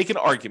you could make an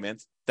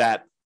argument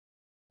that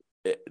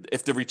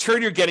if the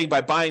return you're getting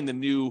by buying the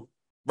new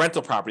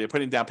rental property or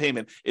putting down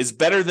payment is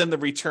better than the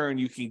return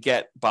you can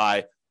get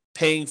by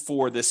paying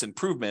for this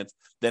improvement,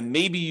 then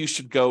maybe you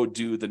should go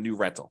do the new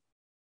rental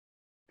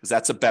because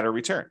that's a better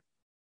return.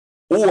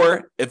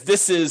 Or if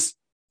this is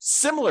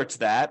similar to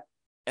that,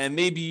 and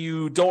maybe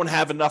you don't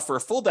have enough for a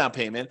full down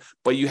payment,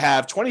 but you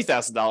have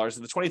 $20,000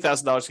 and the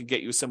 $20,000 can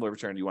get you a similar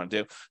return you want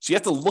to do. So you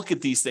have to look at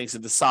these things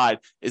and decide,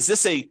 is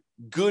this a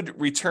good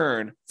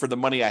return for the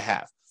money I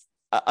have?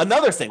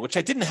 Another thing, which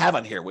I didn't have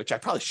on here, which I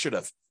probably should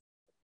have,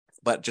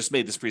 but just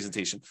made this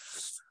presentation.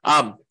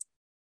 I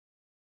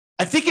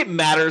think it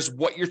matters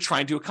what you're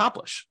trying to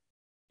accomplish.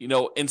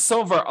 In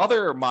some of our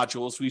other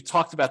modules, we've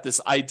talked about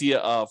this idea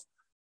of,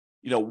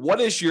 what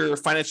is your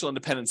financial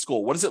independence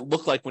goal? What does it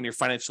look like when you're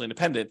financially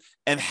independent?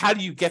 And how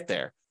do you get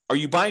there? Are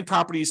you buying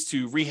properties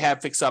to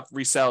rehab, fix up,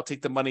 resell,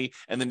 take the money,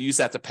 and then use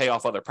that to pay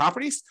off other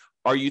properties?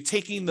 Are you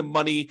taking the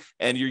money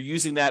and you're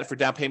using that for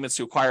down payments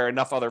to acquire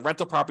enough other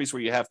rental properties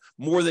where you have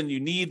more than you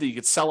need that you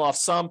could sell off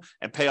some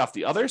and pay off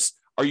the others?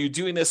 Are you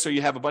doing this so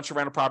you have a bunch of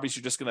rental properties,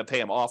 you're just going to pay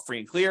them off free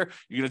and clear?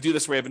 You're going to do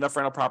this where you have enough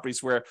rental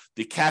properties where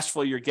the cash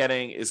flow you're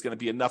getting is going to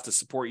be enough to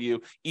support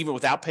you even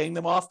without paying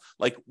them off?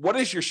 Like, what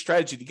is your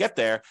strategy to get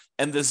there?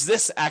 And does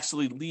this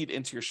actually lead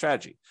into your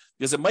strategy?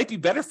 Because it might be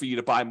better for you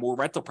to buy more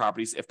rental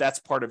properties if that's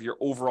part of your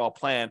overall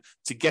plan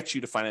to get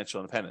you to financial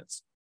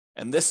independence.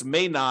 And this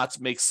may not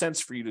make sense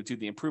for you to do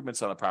the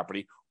improvements on the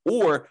property.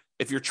 Or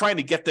if you're trying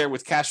to get there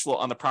with cash flow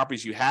on the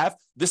properties you have,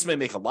 this may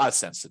make a lot of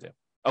sense to do.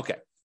 Okay.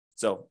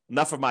 So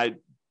enough of my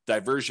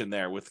diversion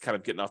there with kind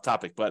of getting off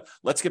topic, but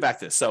let's get back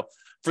to this. So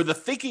for the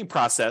thinking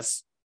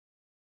process,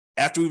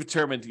 after we've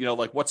determined,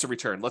 like what's a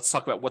return, let's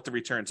talk about what the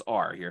returns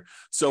are here.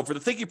 So for the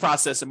thinking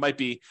process, it might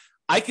be,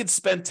 I could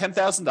spend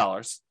 $10,000.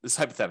 This is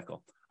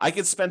hypothetical. I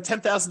could spend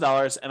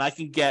 $10,000 and I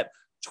can get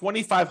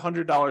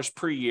 $2,500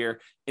 per year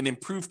in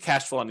improved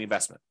cash flow on the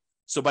investment.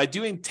 So by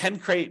doing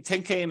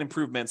 10K in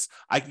improvements,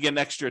 I can get an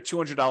extra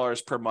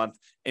 $200 per month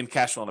in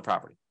cash flow on the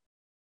property.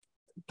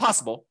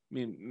 Possible. I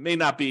mean, may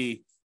not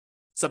be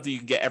something you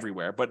can get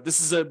everywhere, but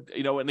this is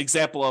an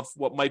example of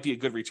what might be a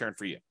good return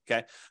for you.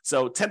 Okay.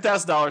 So $10,000,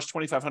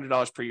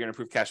 $2,500 per year in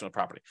improved cash flow on the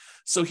property.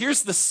 So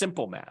here's the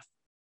simple math,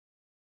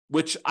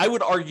 which I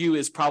would argue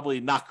is probably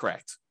not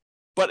correct,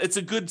 but it's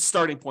a good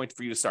starting point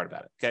for you to start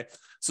about it. Okay.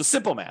 So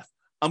simple math.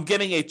 I'm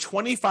getting a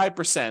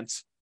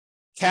 25%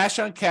 cash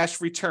on cash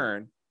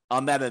return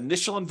on that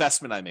initial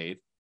investment I made.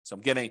 So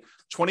I'm getting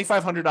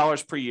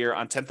 $2,500 per year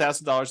on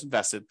 $10,000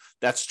 invested.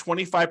 That's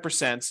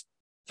 25%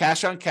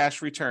 cash on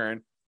cash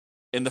return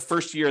in the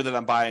first year that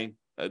I'm buying,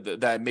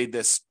 that I made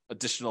this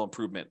additional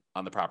improvement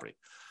on the property.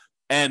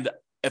 And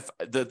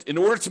in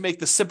order to make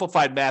the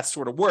simplified math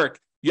sort of work,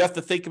 you have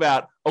to think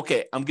about,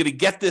 okay, I'm going to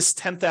get this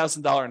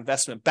 $10,000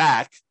 investment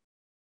back,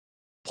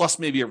 plus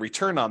maybe a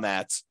return on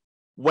that,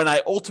 when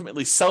I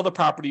ultimately sell the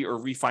property or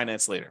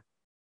refinance later.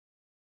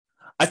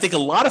 I think a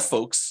lot of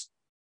folks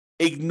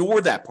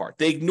ignore that part.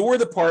 They ignore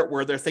the part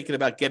where they're thinking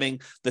about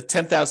getting the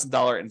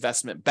 $10,000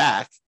 investment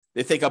back.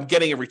 They think I'm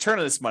getting a return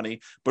on this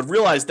money, but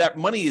realize that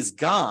money is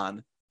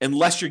gone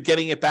unless you're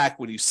getting it back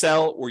when you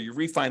sell or you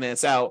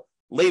refinance out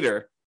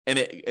later. And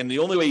the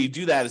only way you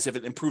do that is if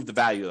it improved the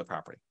value of the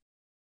property.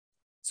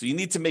 So you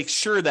need to make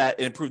sure that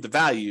it improved the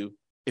value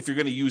if you're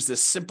going to use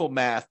this simple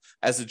math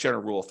as a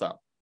general rule of thumb.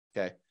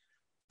 Okay.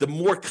 The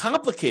more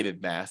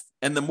complicated math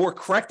and the more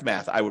correct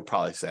math, I would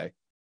probably say,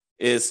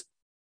 is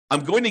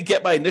I'm going to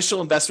get my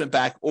initial investment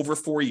back over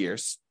 4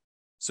 years.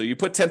 So you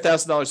put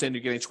 $10,000 in,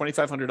 you're getting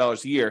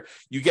 $2,500 a year.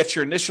 You get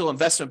your initial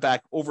investment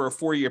back over a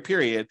 4-year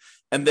period.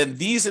 And then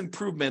these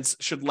improvements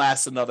should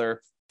last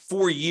another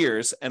 4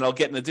 years. And I'll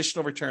get an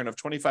additional return of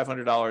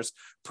 $2,500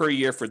 per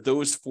year for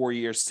those 4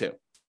 years too.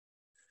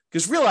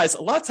 Because realize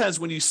a lot of times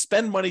when you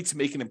spend money to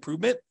make an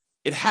improvement,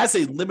 it has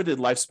a limited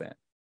lifespan.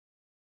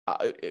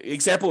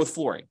 Example with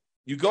flooring.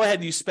 You go ahead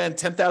and you spend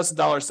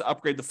 $10,000 to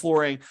upgrade the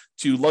flooring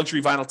to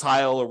luxury vinyl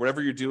tile or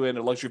whatever you're doing,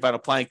 a luxury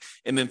vinyl plank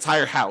in the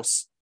entire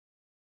house.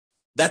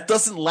 That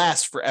doesn't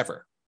last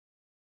forever,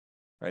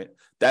 right?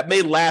 That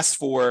may last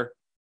for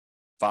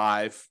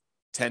 5,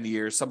 10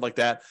 years, something like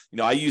that.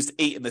 I used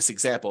 8 in this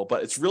example,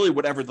 but it's really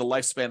whatever the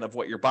lifespan of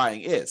what you're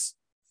buying is.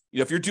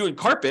 If you're doing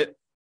carpet,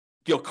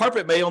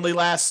 carpet may only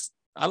last,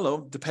 I don't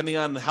know, depending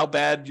on how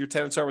bad your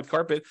tenants are with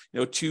carpet,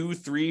 2,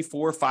 3,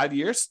 4, 5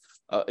 years,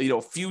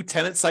 a few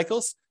tenant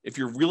cycles. If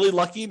you're really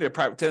lucky to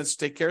private tenants to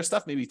take care of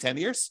stuff, maybe 10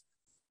 years.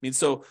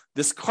 So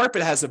this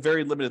carpet has a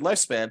very limited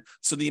lifespan.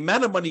 So the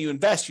amount of money you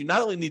invest, you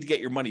not only need to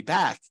get your money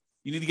back,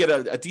 you need to get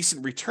a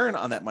decent return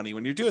on that money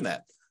when you're doing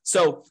that.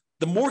 So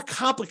the more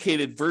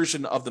complicated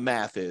version of the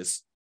math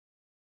is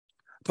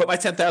put my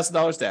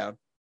 $10,000 down.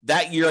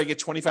 That year I get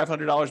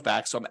 $2,500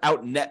 back. So I'm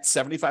out net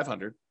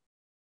 $7,500.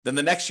 Then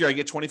the next year I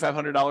get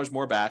 $2,500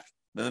 more back.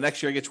 Then the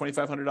next year I get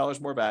 $2,500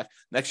 more back.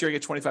 Next year I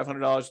get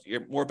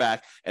 $2,500 more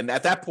back. And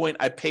at that point,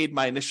 I paid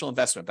my initial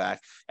investment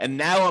back. And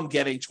now I'm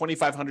getting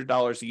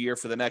 $2,500 a year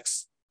for the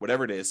next,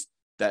 whatever it is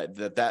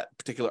that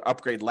particular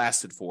upgrade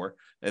lasted for,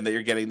 and that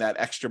you're getting that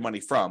extra money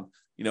from,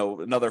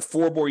 another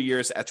 4 more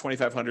years at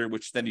 $2,500,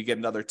 which then you get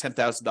another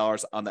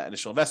 $10,000 on that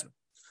initial investment.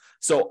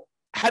 So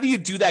how do you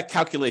do that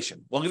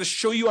calculation? Well, I'm going to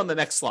show you on the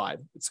next slide.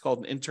 It's called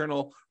an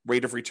internal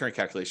rate of return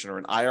calculation, or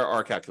an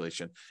IRR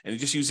calculation. And you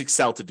just use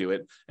Excel to do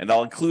it. And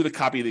I'll include a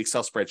copy of the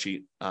Excel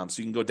spreadsheet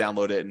so you can go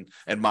download it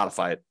and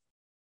modify it.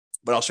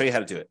 But I'll show you how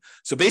to do it.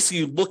 So basically,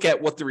 you look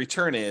at what the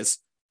return is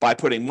by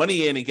putting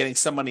money in and getting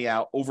some money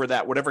out over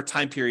that, whatever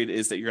time period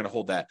is that you're going to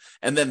hold that.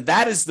 And then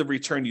that is the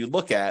return you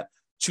look at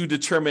to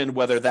determine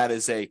whether that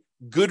is a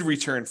good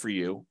return for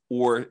you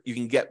or you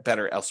can get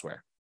better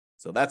elsewhere.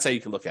 So that's how you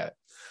can look at it.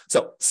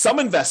 So some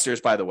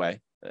investors, by the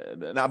way,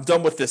 and I'm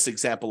done with this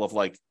example of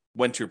like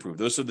when to approve.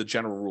 Those are the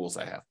general rules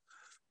I have.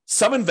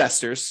 Some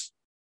investors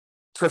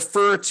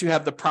prefer to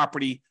have the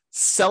property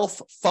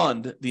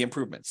self-fund the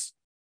improvements.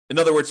 In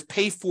other words,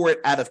 pay for it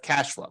out of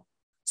cash flow.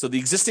 So the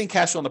existing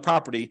cash flow on the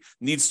property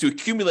needs to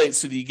accumulate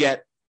so that you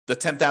get the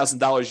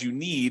 $10,000 you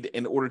need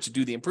in order to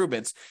do the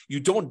improvements. You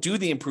don't do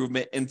the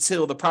improvement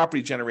until the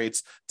property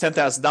generates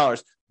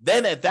 $10,000.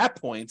 Then at that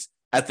point,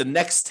 at the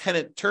next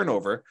tenant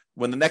turnover,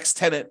 when the next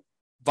tenant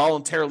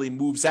voluntarily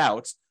moves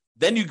out,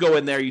 then you go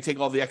in there, you take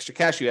all the extra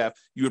cash you have,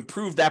 you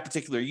improve that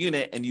particular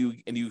unit, and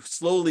you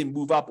slowly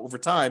move up over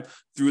time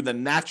through the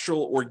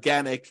natural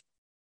organic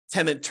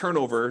tenant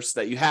turnovers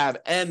that you have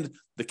and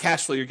the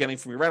cash flow you're getting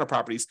from your rental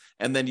properties,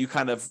 and then you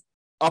kind of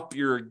up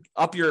your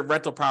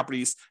rental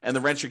properties and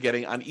the rent you're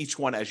getting on each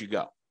one as you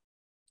go.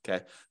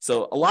 Okay,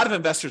 so a lot of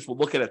investors will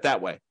look at it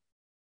that way.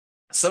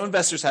 Some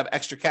investors have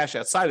extra cash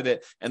outside of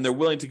it, and they're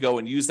willing to go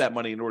and use that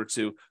money in order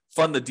to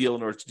fund the deal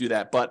in order to do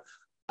that. But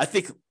I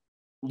think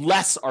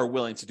less are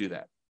willing to do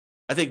that.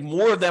 I think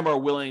more of them are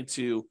willing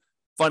to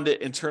fund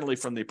it internally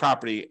from the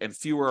property, and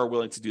fewer are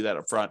willing to do that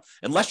up front.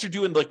 Unless you're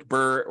doing like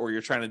BRRRR or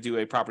you're trying to do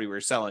a property where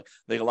you're selling,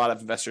 I think a lot of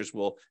investors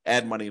will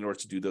add money in order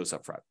to do those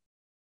up front.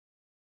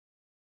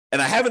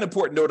 And I have an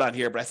important note on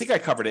here, but I think I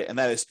covered it, and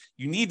that is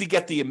you need to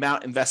get the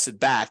amount invested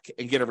back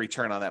and get a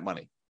return on that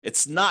money.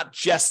 It's not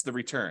just the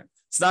return.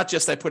 It's not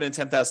just I put in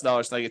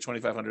 $10,000 and I get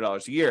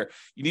 $2,500 a year.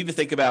 You need to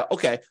think about,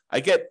 okay, I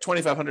get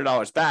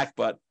 $2,500 back,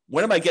 but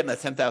when am I getting that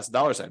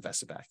 $10,000 I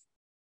invested back?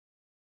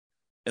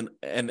 And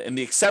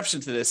the exception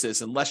to this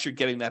is unless you're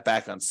getting that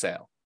back on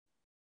sale.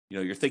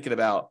 You're thinking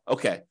about,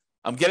 okay,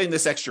 I'm getting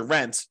this extra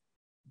rent,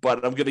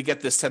 but I'm going to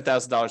get this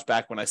 $10,000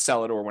 back when I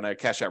sell it or when I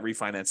cash out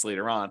refinance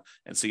later on.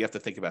 And so you have to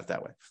think about it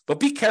that way. But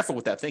be careful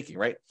with that thinking,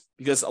 right?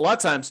 Because a lot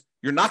of times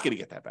you're not going to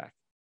get that back,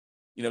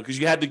 because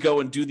you had to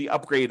go and do the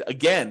upgrade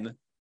again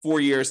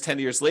 4 years, 10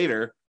 years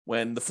later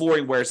when the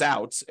flooring wears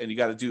out and you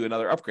got to do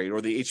another upgrade,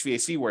 or the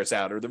HVAC wears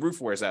out, or the roof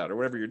wears out, or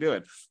whatever you're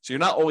doing. So you're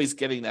not always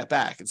getting that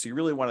back. And so you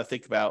really want to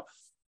think about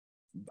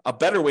a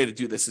better way to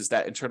do this is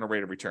that internal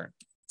rate of return.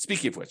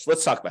 Speaking of which,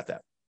 let's talk about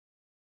that.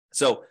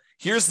 So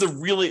here's to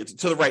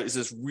the right is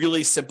this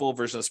really simple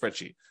version of the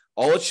spreadsheet.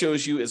 All it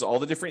shows you is all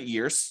the different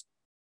years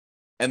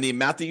and the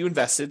amount that you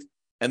invested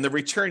and the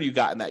return you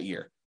got in that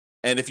year.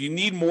 And if you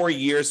need more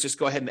years, just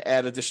go ahead and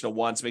add additional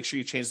ones. Make sure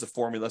you change the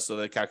formula so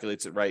that it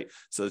calculates it right.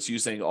 So it's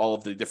using all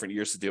of the different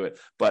years to do it.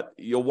 But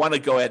you'll want to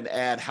go ahead and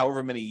add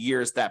however many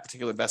years that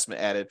particular investment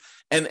added.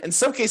 And in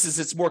some cases,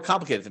 it's more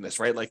complicated than this,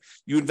 right? Like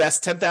you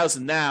invest $10,000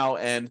 now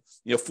and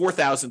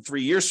 $4,000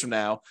 3 years from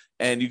now,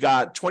 and you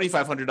got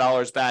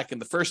 $2,500 back in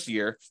the first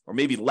year, or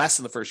maybe less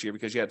in the first year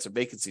because you had some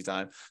vacancy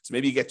time. So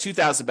maybe you get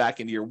 $2,000 back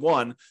in year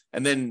one,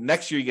 and then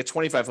next year you get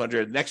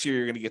 $2,500. Next year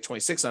you're going to get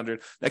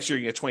 $2,600. Next year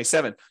you get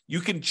 $2,700.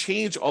 You can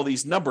change all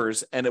these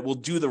numbers, and it will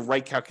do the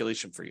right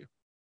calculation for you.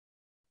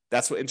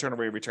 That's what internal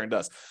rate of return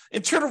does.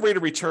 Internal rate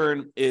of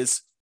return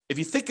is, if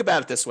you think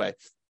about it this way,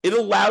 it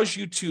allows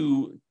you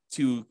to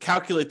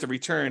calculate the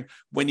return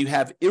when you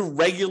have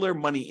irregular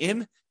money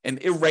in and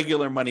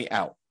irregular money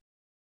out.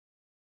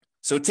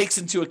 So it takes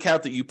into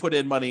account that you put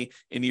in money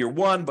in year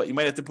one, but you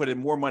might have to put in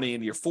more money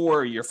in year 4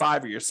 or year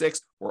 5 or year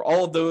 6 or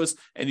all of those.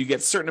 And you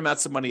get certain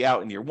amounts of money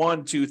out in year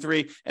 1, 2,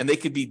 3, and they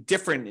could be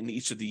different in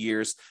each of the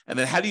years. And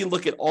then how do you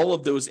look at all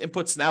of those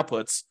inputs and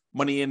outputs,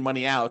 money in,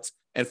 money out,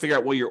 and figure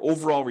out what your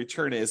overall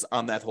return is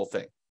on that whole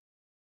thing?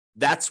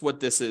 That's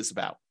what this is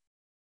about.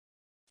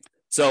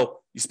 So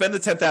you spend the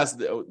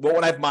 $10,000.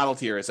 What I've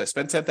modeled here is I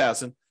spend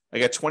 $10,000. I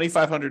got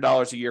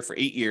 $2,500 a year for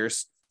 8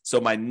 years. So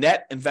my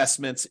net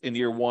investments in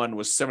year one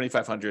was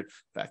 $7,500. In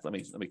fact, let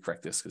me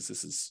correct this because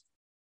this is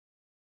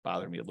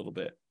bothering me a little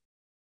bit.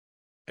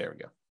 There we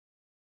go.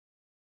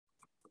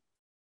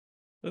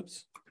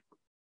 Oops.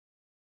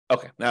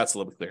 Okay, now it's a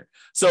little bit clearer.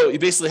 So you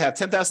basically have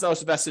 $10,000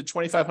 invested,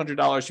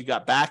 $2,500 you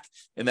got back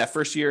in that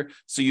first year.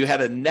 So you had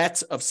a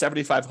net of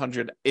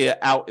 $7,500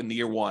 out in the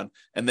year one,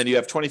 and then you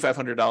have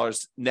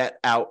 $2,500 net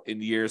out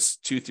in years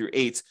 2 through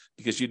 8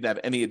 because you didn't have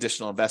any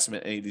additional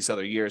investment any of these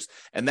other years,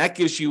 and that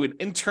gives you an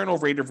internal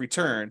rate of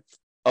return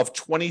of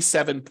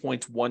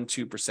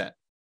 27.12%.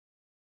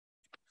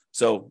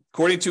 So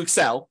according to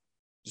Excel,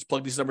 just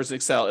plug these numbers in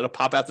Excel, it'll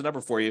pop out the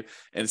number for you,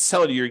 and it's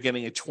telling you you're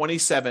getting a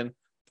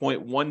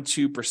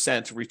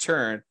 27.12%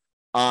 return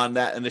on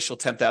that initial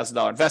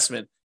 $10,000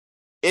 investment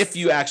if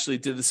you actually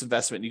did this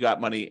investment and you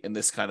got money in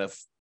this kind of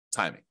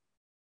timing.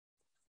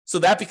 So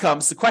that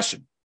becomes the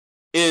question.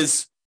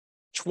 Is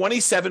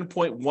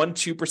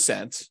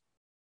 27.12%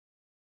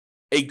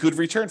 a good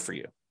return for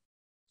you?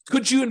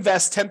 Could you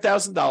invest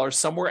 $10,000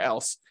 somewhere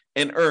else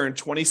and earn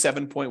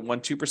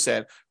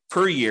 27.12%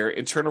 per year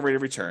internal rate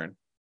of return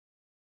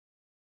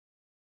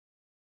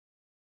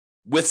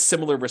with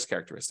similar risk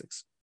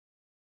characteristics?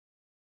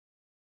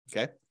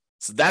 Okay,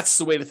 so that's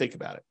the way to think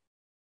about it.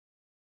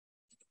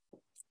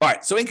 All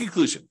right, so in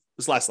conclusion,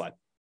 this last slide.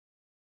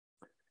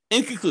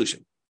 In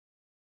conclusion,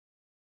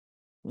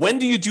 when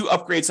do you do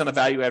upgrades on a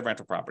value-add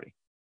rental property?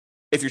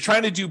 If you're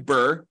trying to do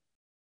BRRRR,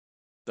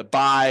 the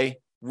buy,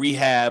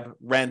 rehab,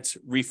 rent,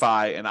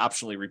 refi, and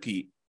optionally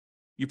repeat,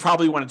 you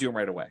probably want to do them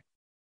right away.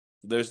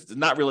 There's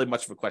not really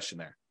much of a question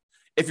there.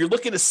 If you're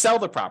looking to sell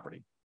the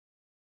property,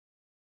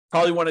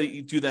 probably want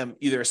to do them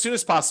either as soon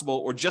as possible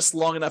or just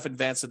long enough in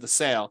advance of the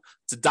sale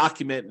to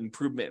document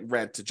improvement in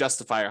rent to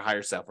justify a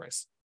higher sale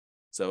price.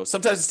 So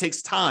sometimes it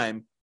takes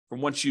time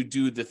from once you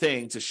do the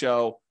thing to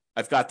show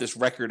I've got this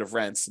record of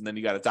rents, and then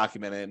you got to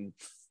document it, and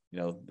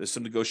there's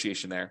some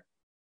negotiation there.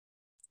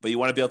 But you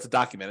want to be able to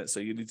document it, so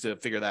you need to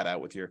figure that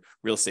out with your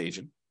real estate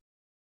agent.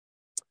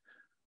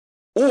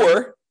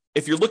 Or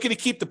if you're looking to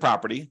keep the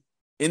property,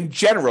 in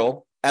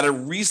general, at a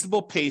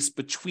reasonable pace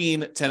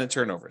between tenant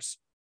turnovers.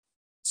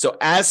 So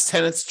as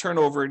tenants turn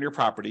over in your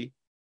property,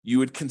 you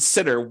would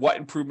consider what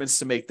improvements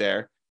to make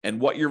there and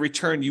what your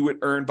return you would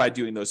earn by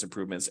doing those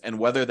improvements and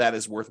whether that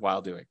is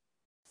worthwhile doing.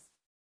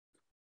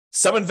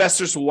 Some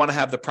investors will want to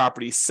have the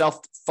property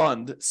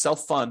self-fund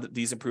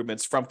these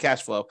improvements from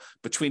cash flow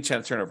between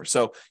tenant turnover.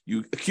 So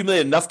you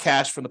accumulate enough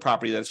cash from the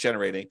property that it's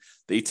generating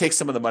that you take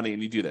some of the money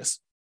and you do this.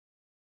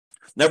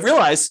 Now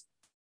realize,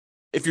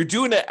 if you're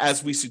doing it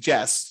as we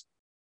suggest,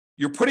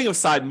 you're putting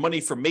aside money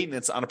for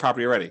maintenance on a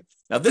property already.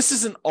 Now, this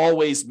isn't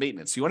always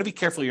maintenance. You want to be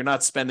careful you're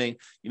not spending,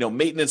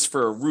 maintenance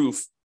for a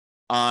roof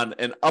on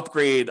an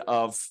upgrade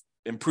of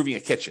improving a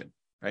kitchen,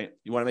 right?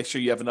 You want to make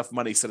sure you have enough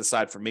money set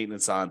aside for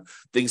maintenance on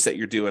things that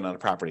you're doing on a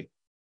property.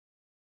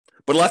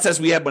 But a lot of times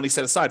we have money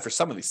set aside for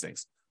some of these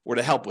things or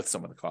to help with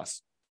some of the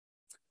costs.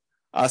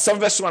 Some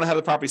investors want to have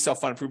the property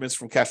self-fund improvements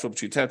from cash flow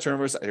between tenant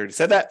turnovers. I already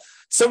said that.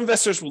 Some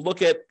investors will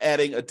look at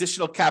adding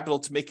additional capital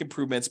to make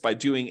improvements by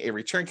doing a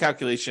return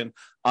calculation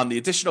on the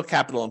additional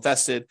capital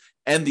invested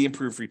and the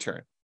improved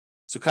return.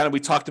 So kind of we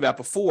talked about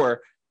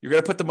before, you're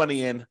going to put the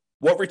money in.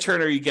 What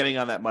return are you getting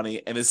on that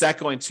money? And is that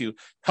going to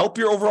help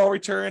your overall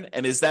return?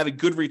 And is that a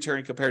good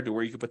return compared to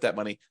where you could put that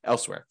money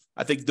elsewhere?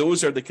 I think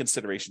those are the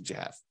considerations you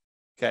have.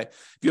 Okay.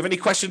 If you have any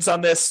questions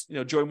on this,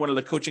 join one of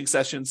the coaching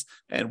sessions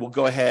and we'll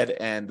go ahead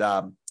and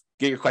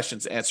get your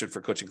questions answered for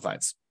coaching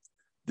clients.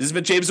 This has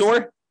been James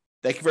Orr.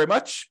 Thank you very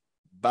much.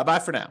 Bye-bye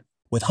for now.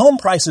 With home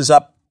prices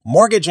up,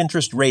 mortgage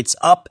interest rates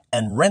up,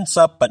 and rents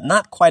up, but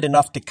not quite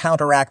enough to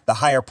counteract the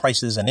higher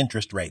prices and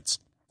interest rates,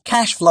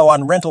 cash flow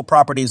on rental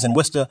properties in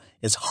Wista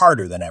is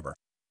harder than ever.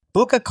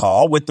 Book a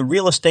call with the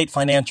Real Estate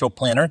Financial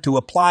Planner to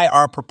apply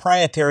our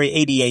proprietary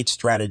 88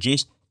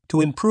 strategies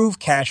to improve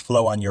cash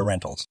flow on your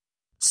rentals.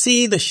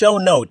 See the show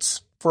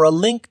notes for a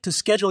link to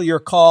schedule your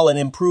call and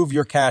improve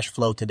your cash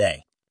flow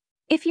today.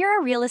 If you're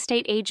a real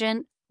estate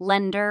agent,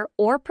 lender,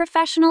 or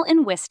professional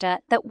in Wista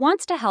that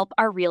wants to help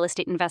our real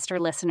estate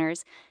investor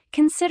listeners,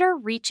 consider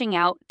reaching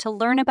out to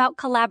learn about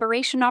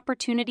collaboration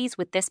opportunities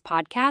with this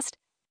podcast.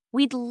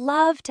 We'd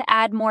love to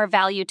add more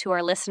value to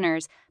our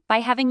listeners by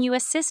having you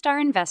assist our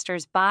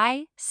investors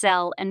buy,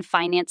 sell, and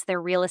finance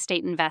their real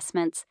estate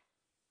investments.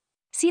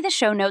 See the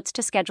show notes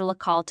to schedule a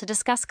call to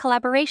discuss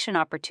collaboration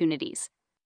opportunities.